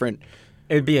a different.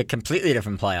 It would be a completely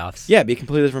different playoffs. Yeah, it'd be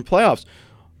completely different playoffs.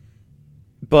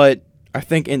 But I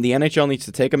think the NHL needs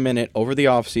to take a minute over the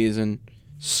offseason,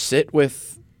 sit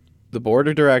with the board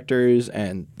of directors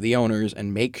and the owners,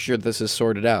 and make sure this is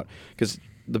sorted out. Because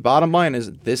the bottom line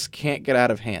is this can't get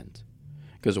out of hand.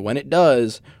 Because when it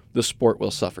does, the sport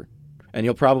will suffer. And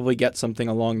you'll probably get something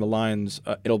along the lines,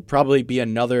 it'll probably be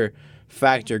another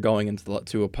factor going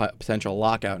into a potential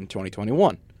lockout in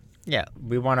 2021. Yeah,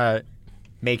 we want to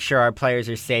make sure our players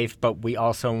are safe, but we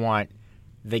also want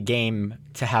the game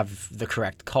to have the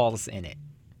correct calls in it.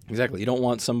 Exactly. You don't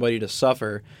want somebody to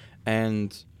suffer.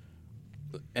 And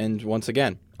once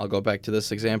again, I'll go back to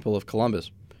this example of Columbus.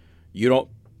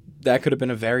 That could have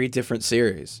been a very different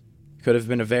series. Could have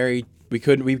been we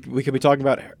could be talking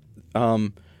about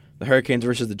the Hurricanes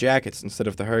versus the Jackets instead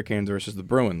of the Hurricanes versus the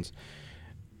Bruins.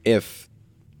 If,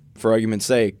 for argument's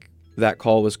sake, that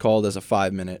call was called as a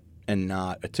 5 minute and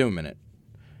not a 2 minute.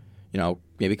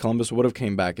 Maybe Columbus would have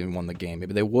came back and won the game.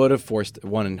 Maybe they would have forced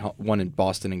one in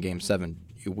Boston in Game 7.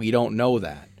 We don't know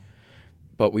that.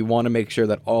 But we want to make sure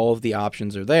that all of the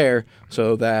options are there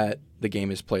so that the game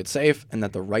is played safe and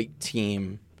that the right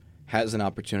team has an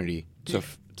opportunity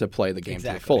to play the game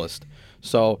to the fullest.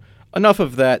 So enough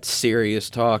of that serious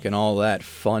talk and all that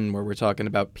fun where we're talking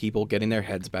about people getting their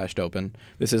heads bashed open.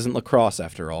 This isn't lacrosse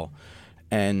after all.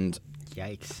 And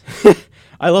Yikes.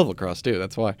 I love lacrosse too,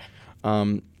 that's why.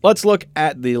 Let's look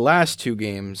at the last two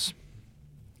games.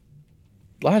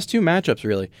 Last two matchups,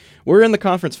 really. We're in the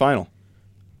conference final.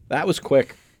 That was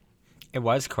quick. It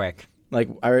was quick.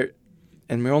 And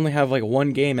we only have like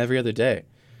one game every other day.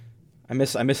 I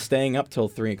miss staying up till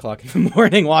 3 o'clock in the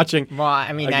morning watching. Well,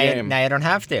 I mean, now you don't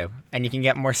have to, and you can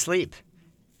get more sleep.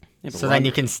 Yeah, so then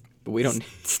you can we don't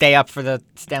stay up for the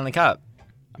Stanley Cup.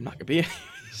 I'm not gonna be.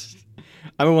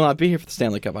 I will not be here for the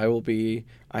Stanley Cup.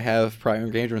 I have prior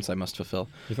engagements I must fulfill.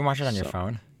 You can watch it on your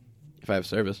phone. If I have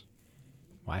service.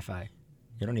 Wi-Fi.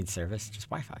 You don't need service, just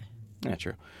Wi-Fi. Yeah,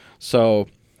 true. So,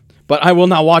 but I will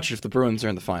not watch it if the Bruins are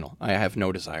in the final. I have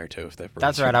no desire to. If the Bruins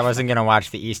That's right. I wasn't going to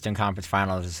watch the Eastern Conference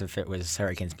Finals if it was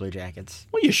Hurricanes Blue Jackets.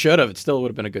 Well, you should have. It still would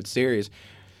have been a good series.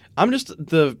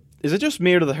 Is it just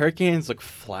me or do the Hurricanes look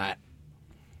flat?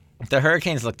 The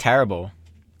Hurricanes look terrible.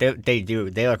 They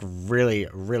do. They look really,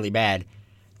 really bad.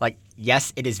 Like,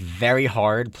 yes, it is very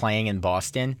hard playing in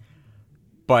Boston,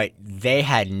 but they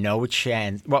had no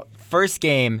chance. Well, first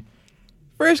game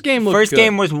looked good.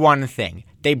 game was one thing.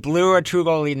 They blew a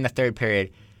 2-goal lead in the third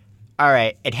period. All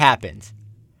right, it happens.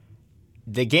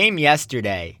 The game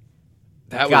yesterday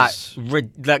got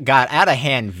out of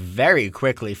hand very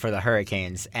quickly for the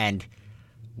Hurricanes, and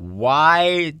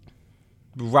why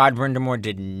Rod Brind'Amour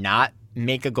did not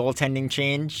make a goaltending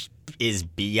change is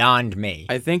beyond me.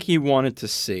 I think he wanted to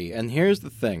see. And here's the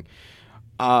thing.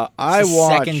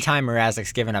 Second time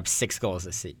Mrazek's given up 6 goals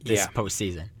this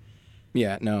postseason.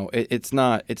 Yeah, no, it's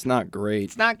not great.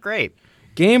 It's not great.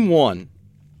 Game 1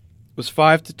 was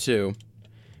 5-2,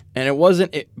 and it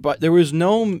wasn't. But there was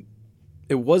no.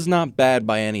 It was not bad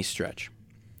by any stretch.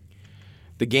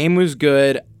 The game was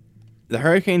good. The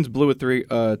Hurricanes blew a 3.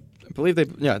 I believe they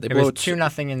blew it was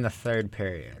 2-0 in the third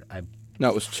period. No,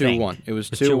 it was 2-1. It was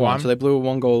 2-1. So they blew a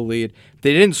 1-goal lead.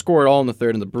 They didn't score at all in the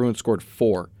third, and the Bruins scored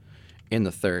 4 in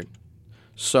the third.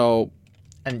 So.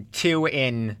 And 2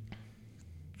 in.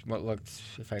 What looked,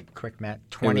 if I quick math,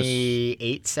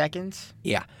 28 seconds?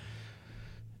 Yeah.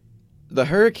 The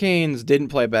Hurricanes didn't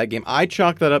play a bad game. I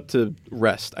chalked that up to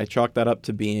rest. I chalked that up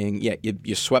to being,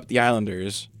 you swept the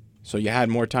Islanders, so you had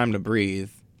more time to breathe.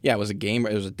 Yeah, it was a game,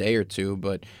 it was a day or two,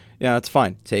 but yeah, that's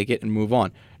fine. Take it and move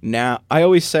on. Now, I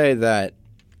always say that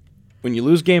when you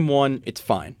lose game 1, it's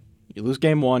fine. You lose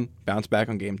game 1, bounce back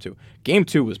on game 2. Game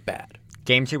 2 was bad.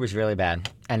 Game 2 was really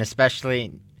bad, and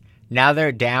especially now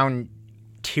they're down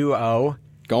 2-0.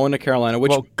 Going to Carolina,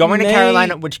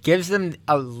 which gives them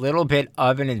a little bit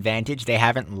of an advantage. They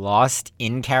haven't lost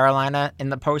in Carolina in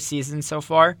the postseason so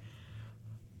far,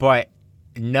 but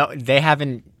no, they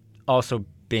haven't also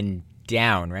been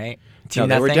down, right? No,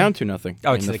 they were down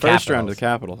 2-0 in the first round of the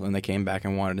Capitals, and they came back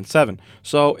and won it in 7.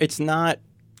 So it's not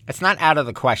out of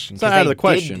the question. It's not out of the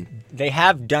question. They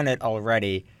have done it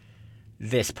already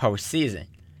this postseason,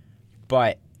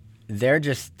 but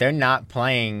they're not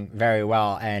playing very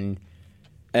well, and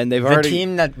they've the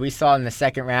team that we saw in the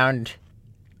second round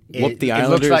whooped the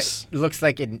Islanders. It looks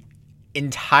like an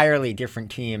entirely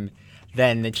different team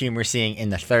than the team we're seeing in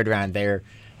the third round. They're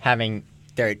having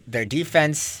their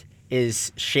defense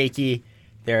is shaky,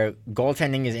 their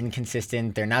goaltending is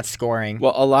inconsistent. They're not scoring.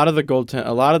 Well, a lot of the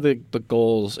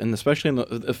goals, and especially in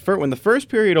when the first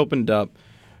period opened up,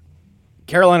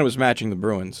 Carolina was matching the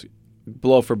Bruins.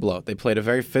 Blow for blow. They played a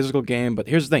very physical game, but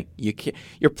here's the thing.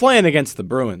 You're playing against the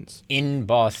Bruins. In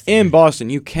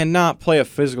Boston. You cannot play a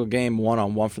physical game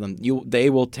one-on-one for them. They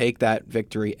will take that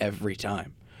victory every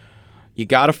time. You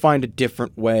got to find a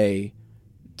different way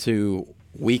to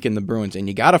weaken the Bruins, and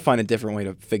you got to find a different way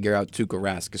to figure out Tuukka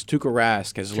Rask, because Tuukka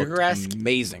Rask has looked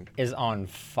amazing. Is on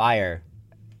fire,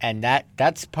 and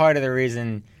that's part of the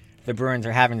reason the Bruins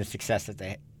are having the success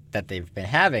that they've been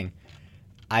having.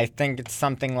 I think it's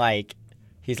something like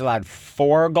he's allowed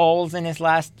 4 goals in his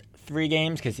last 3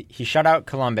 games because he shut out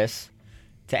Columbus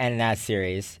to end that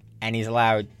series, and he's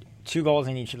allowed 2 goals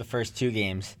in each of the first 2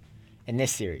 games in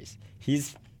this series.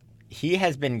 He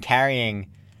has been carrying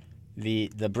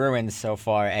the Bruins so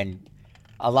far, and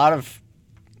a lot of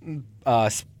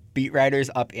beat writers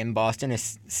up in Boston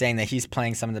is saying that he's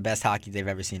playing some of the best hockey they've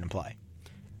ever seen him play.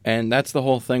 And that's the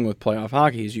whole thing with playoff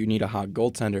hockey is you need a hot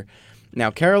goaltender. Now,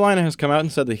 Carolina has come out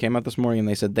and said, they came out this morning and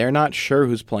they said they're not sure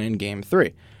who's playing Game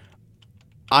 3.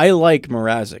 I like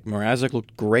Mrazek. Mrazek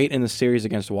looked great in the series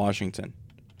against Washington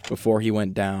before he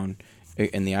went down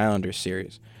in the Islanders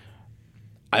series.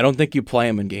 I don't think you play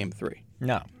him in Game 3.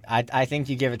 No, I think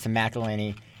you give it to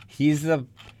McElhinney. He's the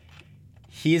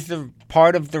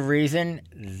part of the reason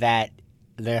that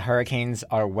the Hurricanes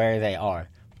are where they are.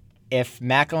 If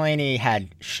McElhinney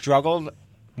had struggled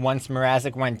once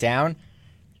Mrazek went down,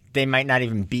 they might not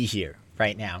even be here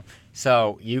right now.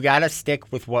 So you got to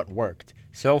stick with what worked.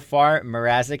 So far,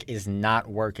 Mrazek is not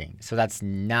working. So that's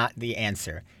not the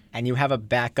answer. And you have a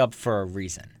backup for a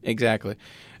reason. Exactly.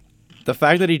 The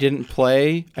fact that he didn't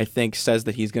play, I think, says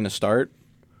that he's going to start.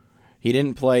 He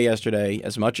didn't play yesterday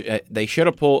as much. They should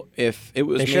have pulled, if it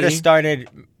was They should have started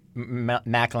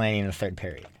McElhinney in the third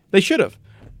period. They should have.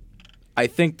 I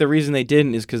think the reason they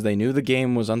didn't is because they knew the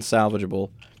game was unsalvageable.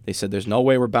 They said, there's no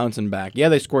way we're bouncing back. Yeah,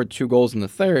 they scored 2 goals in the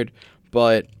third,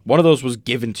 but one of those was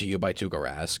given to you by Tuukka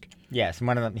Rask. Yes,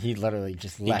 one of them, he literally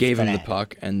just left. He gave him the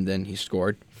puck, and then he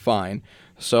scored. Fine.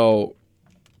 So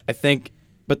I think,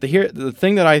 but the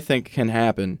thing that I think can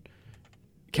happen,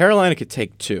 Carolina could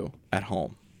take 2 at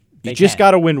home. You just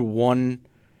got to win 1.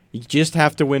 You just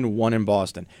have to win 1 in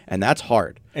Boston, and that's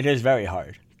hard. It is very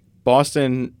hard.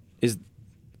 Boston's,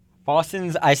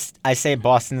 I say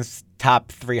Boston's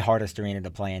top 3 hardest arena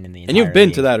to play in the entire and you've been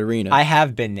league. to that arena. I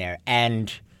have been there,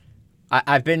 and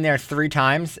I've been there 3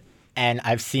 times, and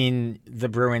I've seen the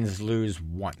Bruins lose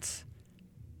once.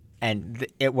 And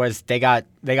it was they got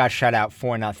shut out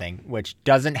 4-0, which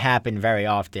doesn't happen very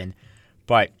often.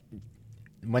 But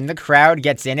when the crowd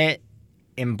gets in it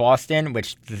in Boston,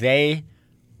 which they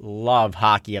love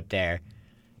hockey up there,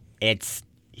 it's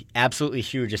absolutely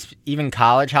huge. Even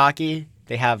college hockey,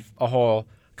 they have a whole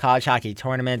college hockey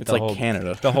tournament. It's like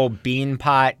Canada. The whole bean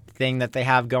pot thing that they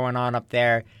have going on up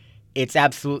there, it's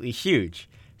absolutely huge.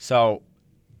 So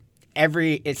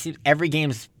every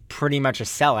game's pretty much a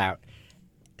sellout.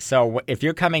 So if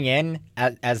you're coming in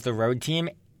as the road team,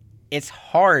 it's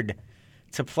hard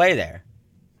to play there.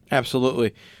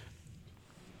 Absolutely.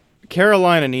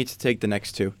 Carolina needs to take the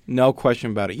next 2. No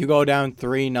question about it. You go down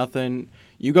 3-0,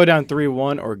 you go down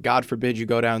 3-1, or God forbid you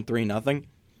go down 3-0.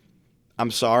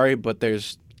 I'm sorry, but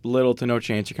there's little to no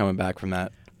chance you're coming back from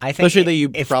that. I think especially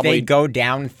if they go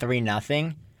down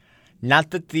 3-0, not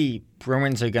that the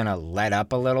Bruins are going to let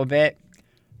up a little bit,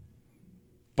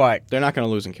 but they're not going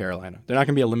to lose in Carolina. They're not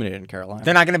going to be eliminated in Carolina.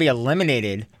 They're not going to be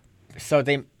eliminated.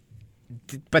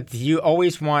 But you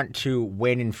always want to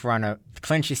win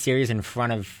clinch a series in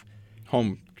front of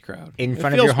home crowd. In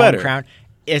front of your home crowd,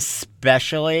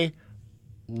 especially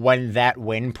when that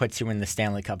win puts you in the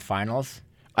Stanley Cup Finals.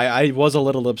 I was a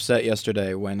little upset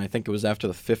yesterday when I think it was after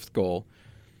the 5th goal,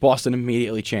 Boston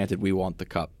immediately chanted, "We want the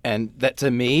cup." And that,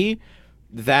 to me,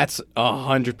 that's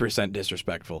 100%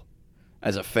 disrespectful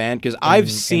as a fan, because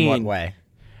I've seen... In what way?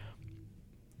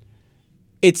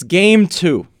 It's game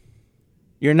 2.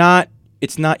 You're not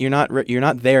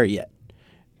there yet.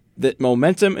 The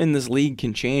momentum in this league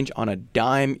can change on a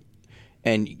dime,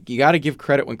 and you got to give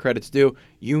credit when credit's due.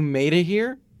 You made it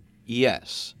here?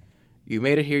 Yes. You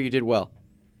made it here, you did well.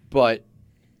 But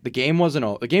the game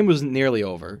wasn't the game was nearly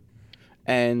over.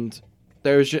 And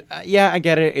there's just, I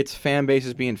get it. It's fan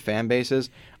bases being fan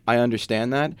bases. I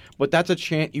understand that. But that's a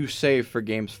chant you save for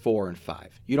games 4 and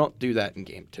 5. You don't do that in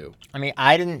game 2. I mean,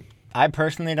 I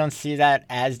personally don't see that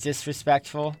as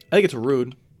disrespectful. I think it's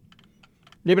rude.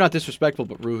 Maybe not disrespectful,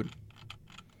 but rude.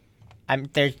 I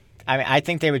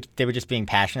think they were just being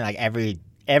passionate. Like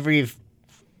every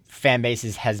fan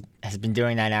base has been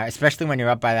doing that now, especially when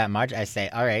you're up by that much. I say,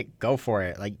 all right, go for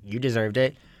it. Like, you deserved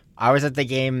it. I was at the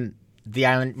game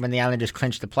when the Islanders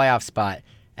clinched the playoff spot,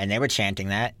 and they were chanting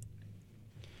that.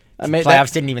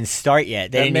 Playoffs didn't even start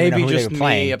yet. They didn't even know who they were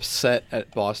playing. Me upset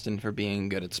at Boston for being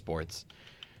good at sports.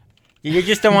 You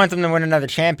just don't want them to win another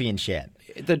championship.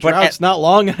 The drought's not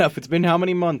long enough. It's been how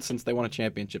many months since they won a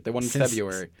championship? They won in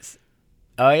February.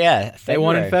 Oh, yeah. They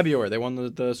won in February. They won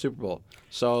the Super Bowl.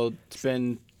 So it's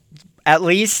been... At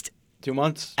least... 2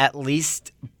 months? At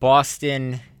least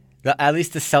Boston... At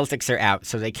least the Celtics are out,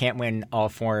 so they can't win all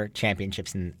 4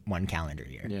 championships in one calendar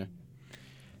year. Yeah.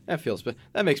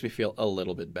 That makes me feel a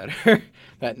little bit better.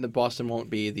 That the Boston won't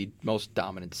be the most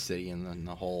dominant city in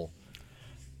the whole...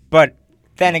 But...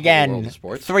 Then again, world of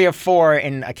sports. 3 or 4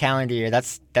 in a calendar year,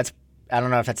 that's I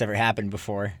don't know if that's ever happened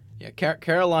before. Yeah,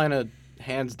 Carolina,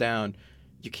 hands down,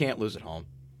 you can't lose at home.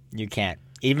 You can't.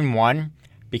 Even 1,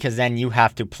 because then you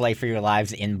have to play for your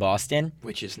lives in Boston.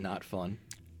 Which is not fun.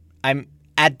 I'm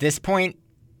at this point,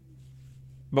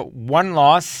 but 1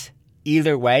 loss,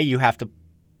 either way, you have to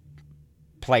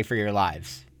play for your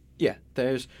lives. Yeah,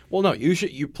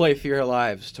 you play for your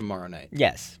lives tomorrow night.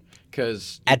 Yes.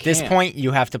 Because at this point,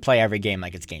 you have to play every game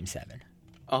like it's Game 7.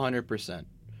 100%.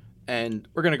 And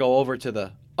we're going to go over to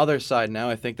the other side now.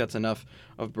 I think that's enough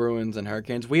of Bruins and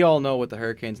Hurricanes. We all know what the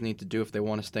Hurricanes need to do if they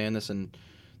want to stay in this, and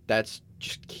that's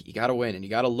just, you got to win, and you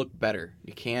got to look better.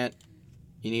 You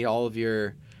need all of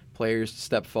your players to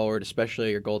step forward,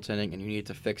 especially your goaltending, and you need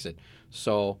to fix it.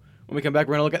 So when we come back,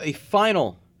 we're going to look at the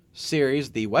final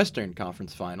series, the Western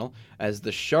Conference Final, as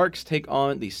the Sharks take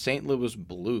on the St. Louis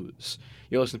Blues.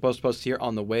 You're listening to Post to Post here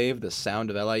on The Wave, the sound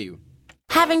of LIU.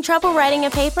 Having trouble writing a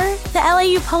paper? The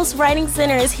LIU Post Writing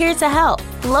Center is here to help.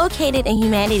 Located in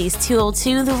Humanities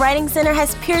 202, the Writing Center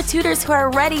has peer tutors who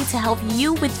are ready to help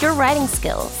you with your writing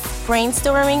skills.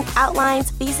 Brainstorming,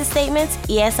 outlines, thesis statements,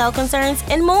 ESL concerns,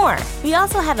 and more. We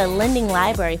also have a lending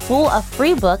library full of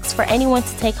free books for anyone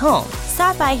to take home.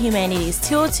 Stop by Humanities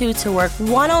 202 to work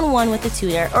one-on-one with a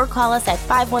tutor or call us at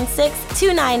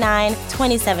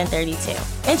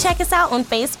 516-299-2732. And check us out on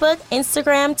Facebook,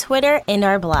 Instagram, Twitter, and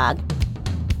our blog.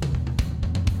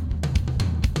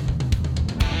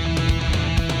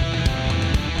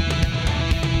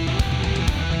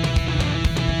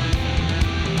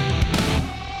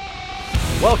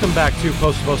 Welcome back to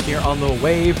Post to Post here on The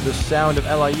Wave, the sound of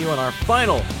LIU. On our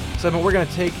final segment, we're going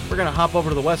to hop over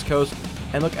to the West Coast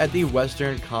and look at the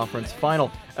Western Conference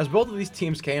Final, as both of these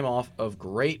teams came off of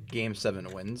great Game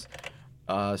 7 wins.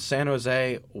 San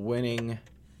Jose winning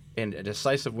in a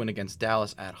decisive win against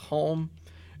Dallas at home,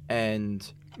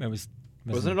 and wasn't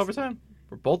it overtime?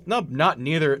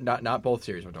 Not both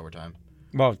series went overtime.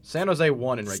 Well, San Jose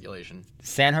won in regulation.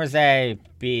 San Jose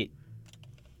beat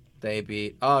San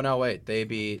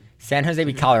Jose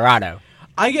beat Colorado.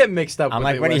 I get mixed up. I'm with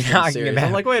like, the what are you Western talking series. about?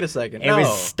 I'm like, wait a second. It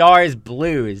was Stars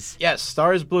Blues. Yes,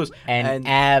 Stars Blues And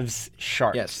Avs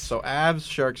Sharks. Yes, so Avs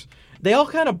Sharks. They all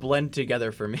kind of blend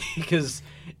together for me because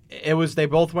they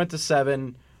both went to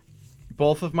 7.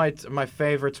 Both of my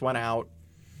favorites went out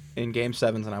in Game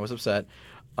 7s, and I was upset.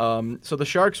 So the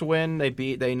Sharks win.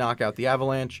 They knock out the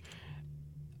Avalanche.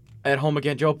 At home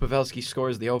again, Joe Pavelski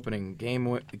scores the opening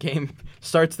game.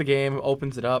 Starts the game,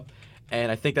 opens it up,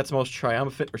 and I think that's the most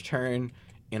triumphant return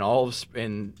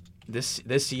in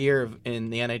this year in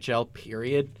the NHL.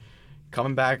 Period.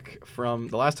 Coming back from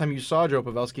the last time you saw Joe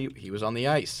Pavelski, he was on the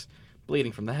ice,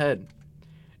 bleeding from the head,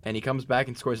 and he comes back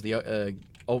and scores the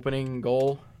opening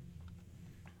goal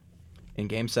in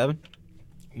Game 7.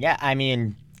 Yeah, I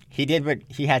mean, he did what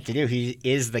he had to do. He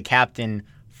is the captain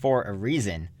for a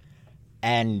reason.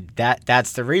 And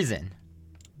that's the reason.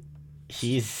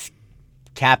 He's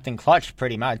Captain Clutch,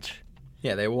 pretty much.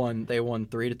 Yeah, they won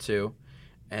 3-2,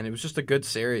 and it was just a good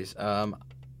series. I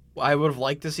would have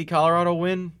liked to see Colorado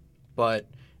win, but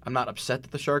I'm not upset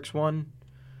that the Sharks won.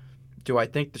 Do I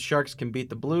think the Sharks can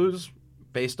beat the Blues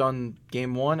based on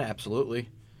Game 1? Absolutely.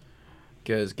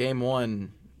 Because Game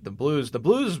 1, the Blues,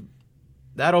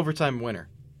 that overtime winner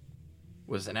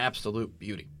was an absolute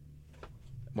beauty.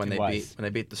 When they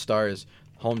beat the Stars,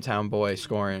 hometown boy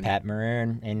scoring. Pat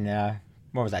Maroon in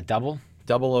what was that, double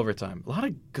overtime? A lot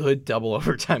of good double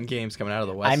overtime games coming out of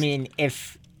the West. I mean,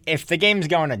 if the game's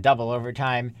going to double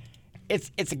overtime,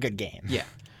 it's a good game. Yeah.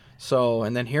 So,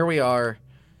 and then here we are.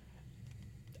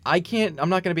 I'm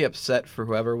not going to be upset for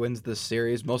whoever wins this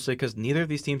series, mostly because neither of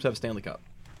these teams have a Stanley Cup.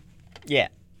 Yeah.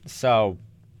 So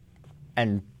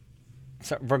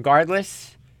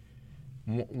regardless,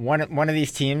 one of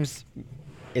these teams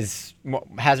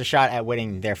has a shot at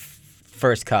winning their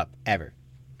first cup ever.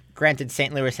 Granted,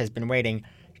 St. Louis has been waiting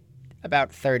about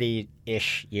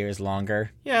 30-ish years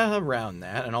longer. Yeah, around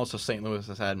that. And also St. Louis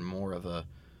has had more of a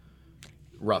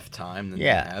rough time than they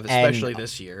have, especially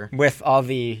this year. With all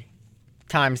the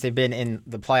times they've been in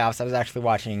the playoffs, I was actually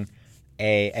watching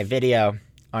a video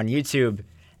on YouTube,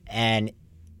 and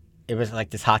it was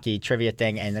like this hockey trivia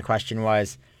thing, and the question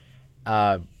was,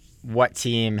 what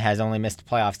team has only missed the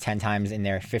playoffs 10 times in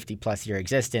their 50-plus year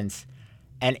existence?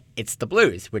 And it's the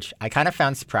Blues, which I kind of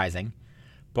found surprising.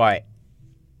 But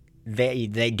they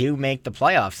do make the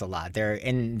playoffs a lot.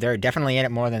 They're definitely in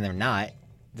it more than they're not.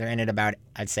 They're in it about,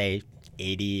 I'd say,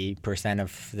 80%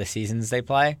 of the seasons they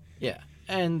play. Yeah,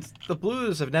 and the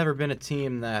Blues have never been a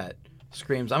team that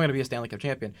screams, I'm going to be a Stanley Cup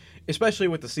champion, especially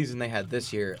with the season they had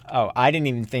this year. Oh, I didn't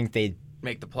even think they'd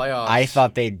make the playoffs.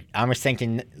 I was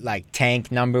thinking like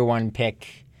tank number 1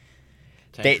 pick.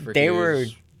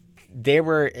 They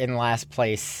were in last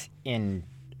place in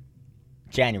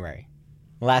January.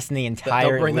 Last in the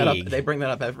entire league. They bring that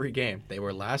up every game. They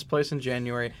were last place in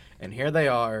January, and here they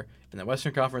are in the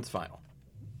Western Conference Final.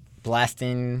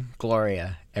 Blasting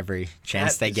Gloria every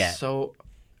chance they get. So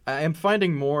I am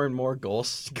finding more and more goal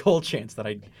chants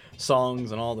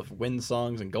songs and all the win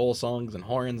songs and goal songs and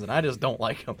horns, and I just don't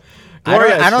like them.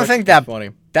 I don't think that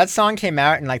funny. That song came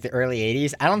out in like the early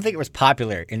 80s. I don't think it was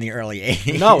popular in the early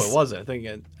 80s. No, it wasn't. I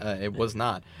think it was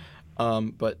not.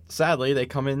 But sadly, they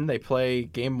come in, they play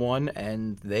Game 1,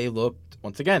 and they looked,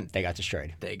 once again, they got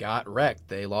destroyed. They got wrecked.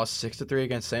 They lost 6-3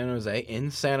 against San Jose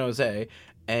in San Jose,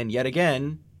 and yet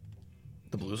again,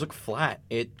 the Blues look flat.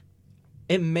 It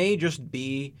may just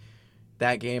be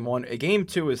that game one. Game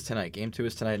 2 is tonight. Game 2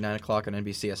 is tonight at 9 o'clock on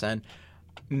NBCSN.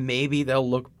 Maybe they'll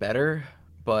look better,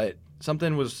 but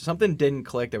something didn't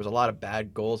click. There was a lot of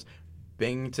bad goals.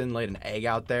 Binghamton laid an egg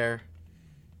out there.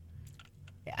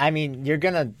 I mean, you're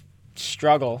gonna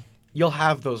struggle. You'll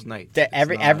have those nights.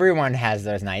 Everyone has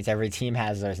those nights. Every team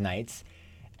has those nights.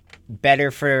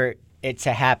 Better for it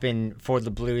to happen for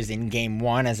the Blues in Game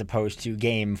 1 as opposed to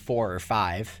Game 4 or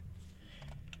 5.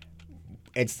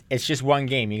 It's just one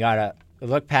game. You gotta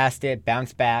look past it,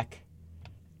 bounce back,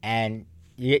 and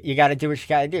you gotta do what you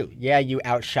gotta do. Yeah, you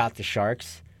outshot the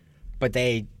Sharks, but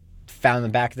they found the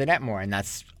back of the net more, and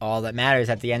that's all that matters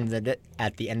at the end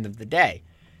of the day.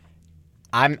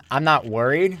 I'm not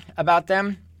worried about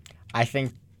them. I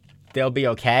think they'll be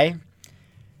okay.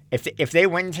 If they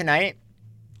win tonight,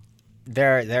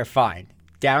 they're fine.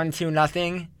 Down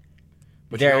 2-0.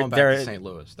 But you're going back to St.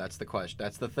 Louis. That's the question.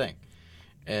 That's the thing.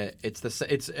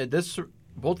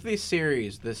 Both of these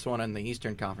series, this one and the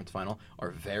Eastern Conference Final,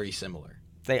 are very similar.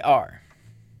 They are.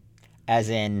 As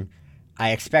in,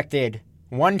 I expected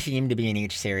one team to be in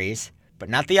each series, but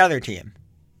not the other team.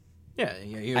 Yeah.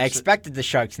 I expected the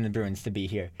Sharks and the Bruins to be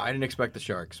here. I didn't expect the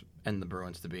Sharks and the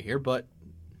Bruins to be here, but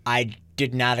I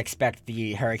did not expect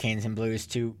the Hurricanes and Blues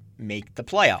to make the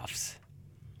playoffs.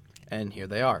 And here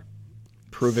they are,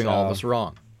 proving all of us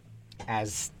wrong.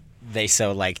 As they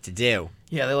so like to do.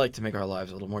 Yeah, they like to make our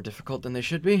lives a little more difficult than they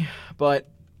should be. But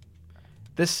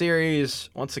this series,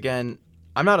 once again,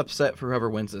 I'm not upset for whoever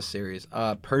wins this series.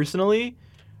 Personally,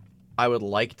 I would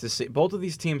like to see both of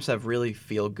these teams have really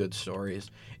feel-good stories.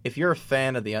 If you're a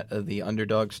fan of the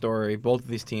underdog story, both of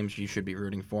these teams you should be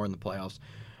rooting for in the playoffs.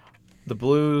 The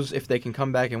Blues, if they can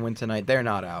come back and win tonight, they're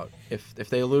not out. If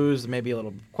they lose, maybe a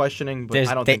little questioning, but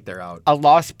I don't think they're out. A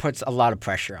loss puts a lot of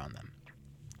pressure on them,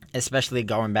 especially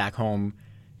going back home.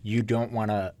 You don't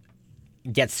want to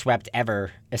get swept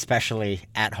ever, especially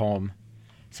at home.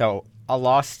 So a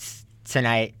loss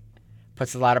tonight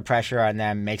puts a lot of pressure on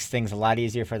them, makes things a lot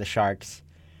easier for the Sharks.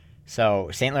 So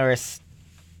St. Louis,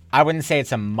 I wouldn't say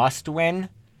it's a must-win,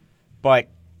 but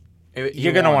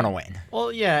you're going to want to win.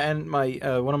 Well, yeah, and my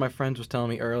one of my friends was telling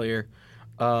me earlier,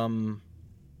 you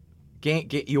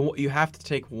have to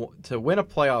take to win a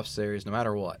playoff series, no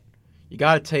matter what. You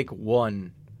got to take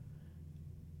one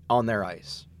on their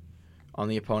ice, on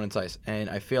the opponent's ice, and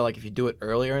I feel like if you do it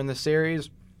earlier in the series,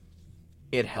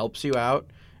 it helps you out.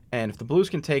 And if the Blues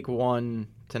can take one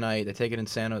tonight, they take it in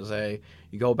San Jose.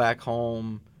 You go back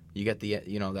home, you get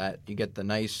the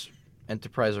nice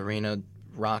Enterprise Arena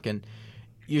rocking.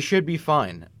 You should be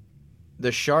fine.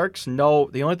 The Sharks, no.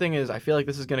 The only thing is, I feel like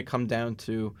this is going to come down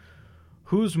to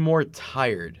who's more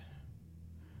tired.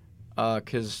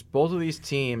 Because both of these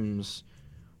teams,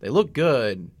 they look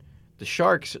good. The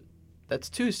Sharks, that's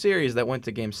 2 series that went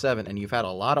to Game 7, and you've had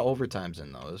a lot of overtimes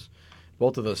in those.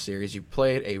 Both of those series, you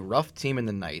played a rough team in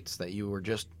the Knights that you were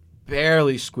just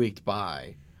barely squeaked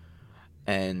by.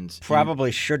 And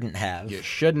probably shouldn't have. You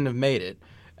shouldn't have made it.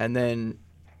 And then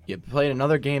you played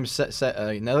another game,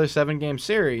 another 7-game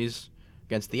series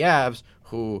against the Avs,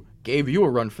 who gave you a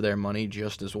run for their money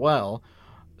just as well.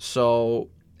 So,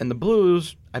 and the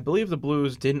Blues, I believe the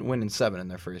Blues didn't win in 7 in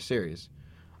their first series.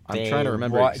 I'm trying to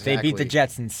remember exactly. They beat the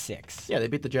Jets in 6. Yeah, they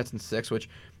beat the Jets in 6, which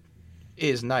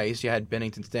is nice. You had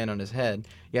Bennington stand on his head.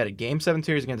 You had a Game 7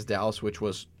 series against Dallas, which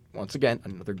was, once again,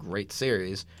 another great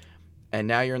series. And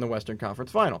now you're in the Western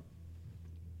Conference Final.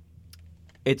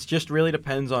 It just really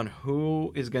depends on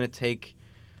who is going to take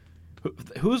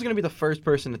 – who's going to be the first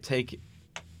person to take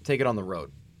it on the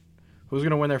road. Who's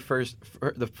going to win their first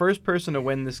 – the first person to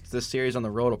win this series on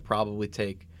the road will probably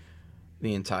take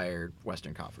the entire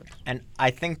Western Conference. And I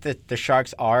think that the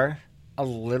Sharks are a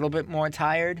little bit more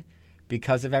tired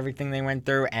because of everything they went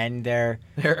through, and they're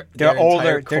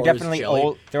older. They're definitely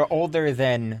old. They're older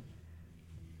than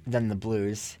the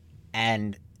Blues,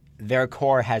 and their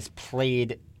core has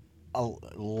played a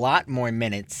lot more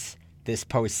minutes this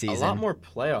postseason. A lot more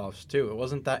playoffs too. It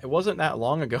wasn't that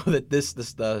long ago that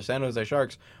the San Jose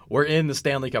Sharks were in the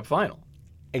Stanley Cup final.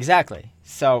 Exactly.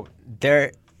 So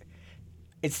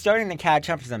it's starting to catch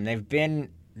up to them. They've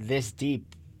been this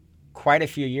deep quite a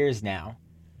few years now,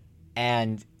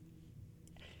 and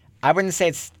I wouldn't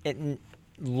say it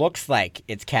looks like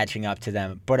it's catching up to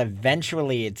them, but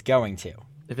eventually it's going to.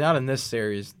 If not in this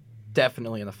series,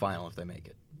 definitely in the final if they make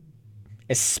it.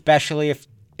 Especially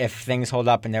if things hold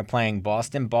up and they're playing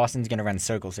Boston. Boston's going to run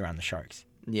circles around the Sharks.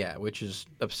 Yeah, which is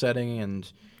upsetting and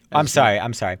I'm sorry.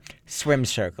 Swim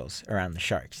circles around the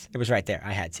Sharks. It was right there.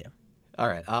 I had to. All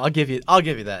right, I'll give you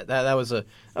that. That was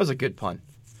a good pun.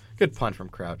 Good pun from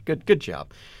Kraut. Good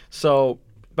job. So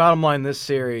bottom line, this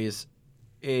series,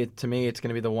 to me, it's going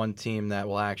to be the one team that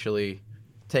will actually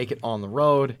take it on the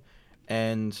road.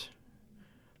 And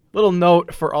little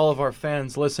note for all of our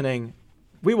fans listening,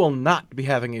 we will not be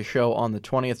having a show on the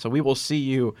 20th, so we will see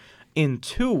you in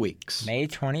 2 weeks. May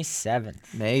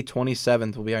 27th. May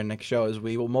 27th will be our next show, as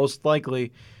we will most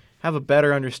likely have a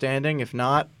better understanding. If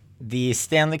not, the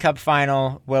Stanley Cup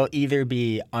final will either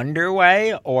be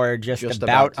underway or just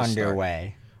about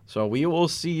underway. So we will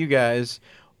see you guys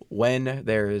when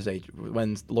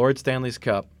Lord Stanley's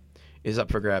Cup is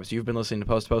up for grabs. You've been listening to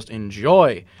Post to Post.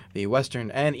 Enjoy the Western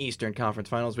and Eastern Conference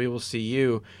Finals. We will see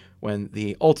you when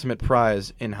the ultimate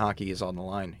prize in hockey is on the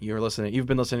line. You've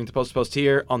been listening to Post to Post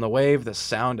here on The Wave, the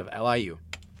sound of LIU.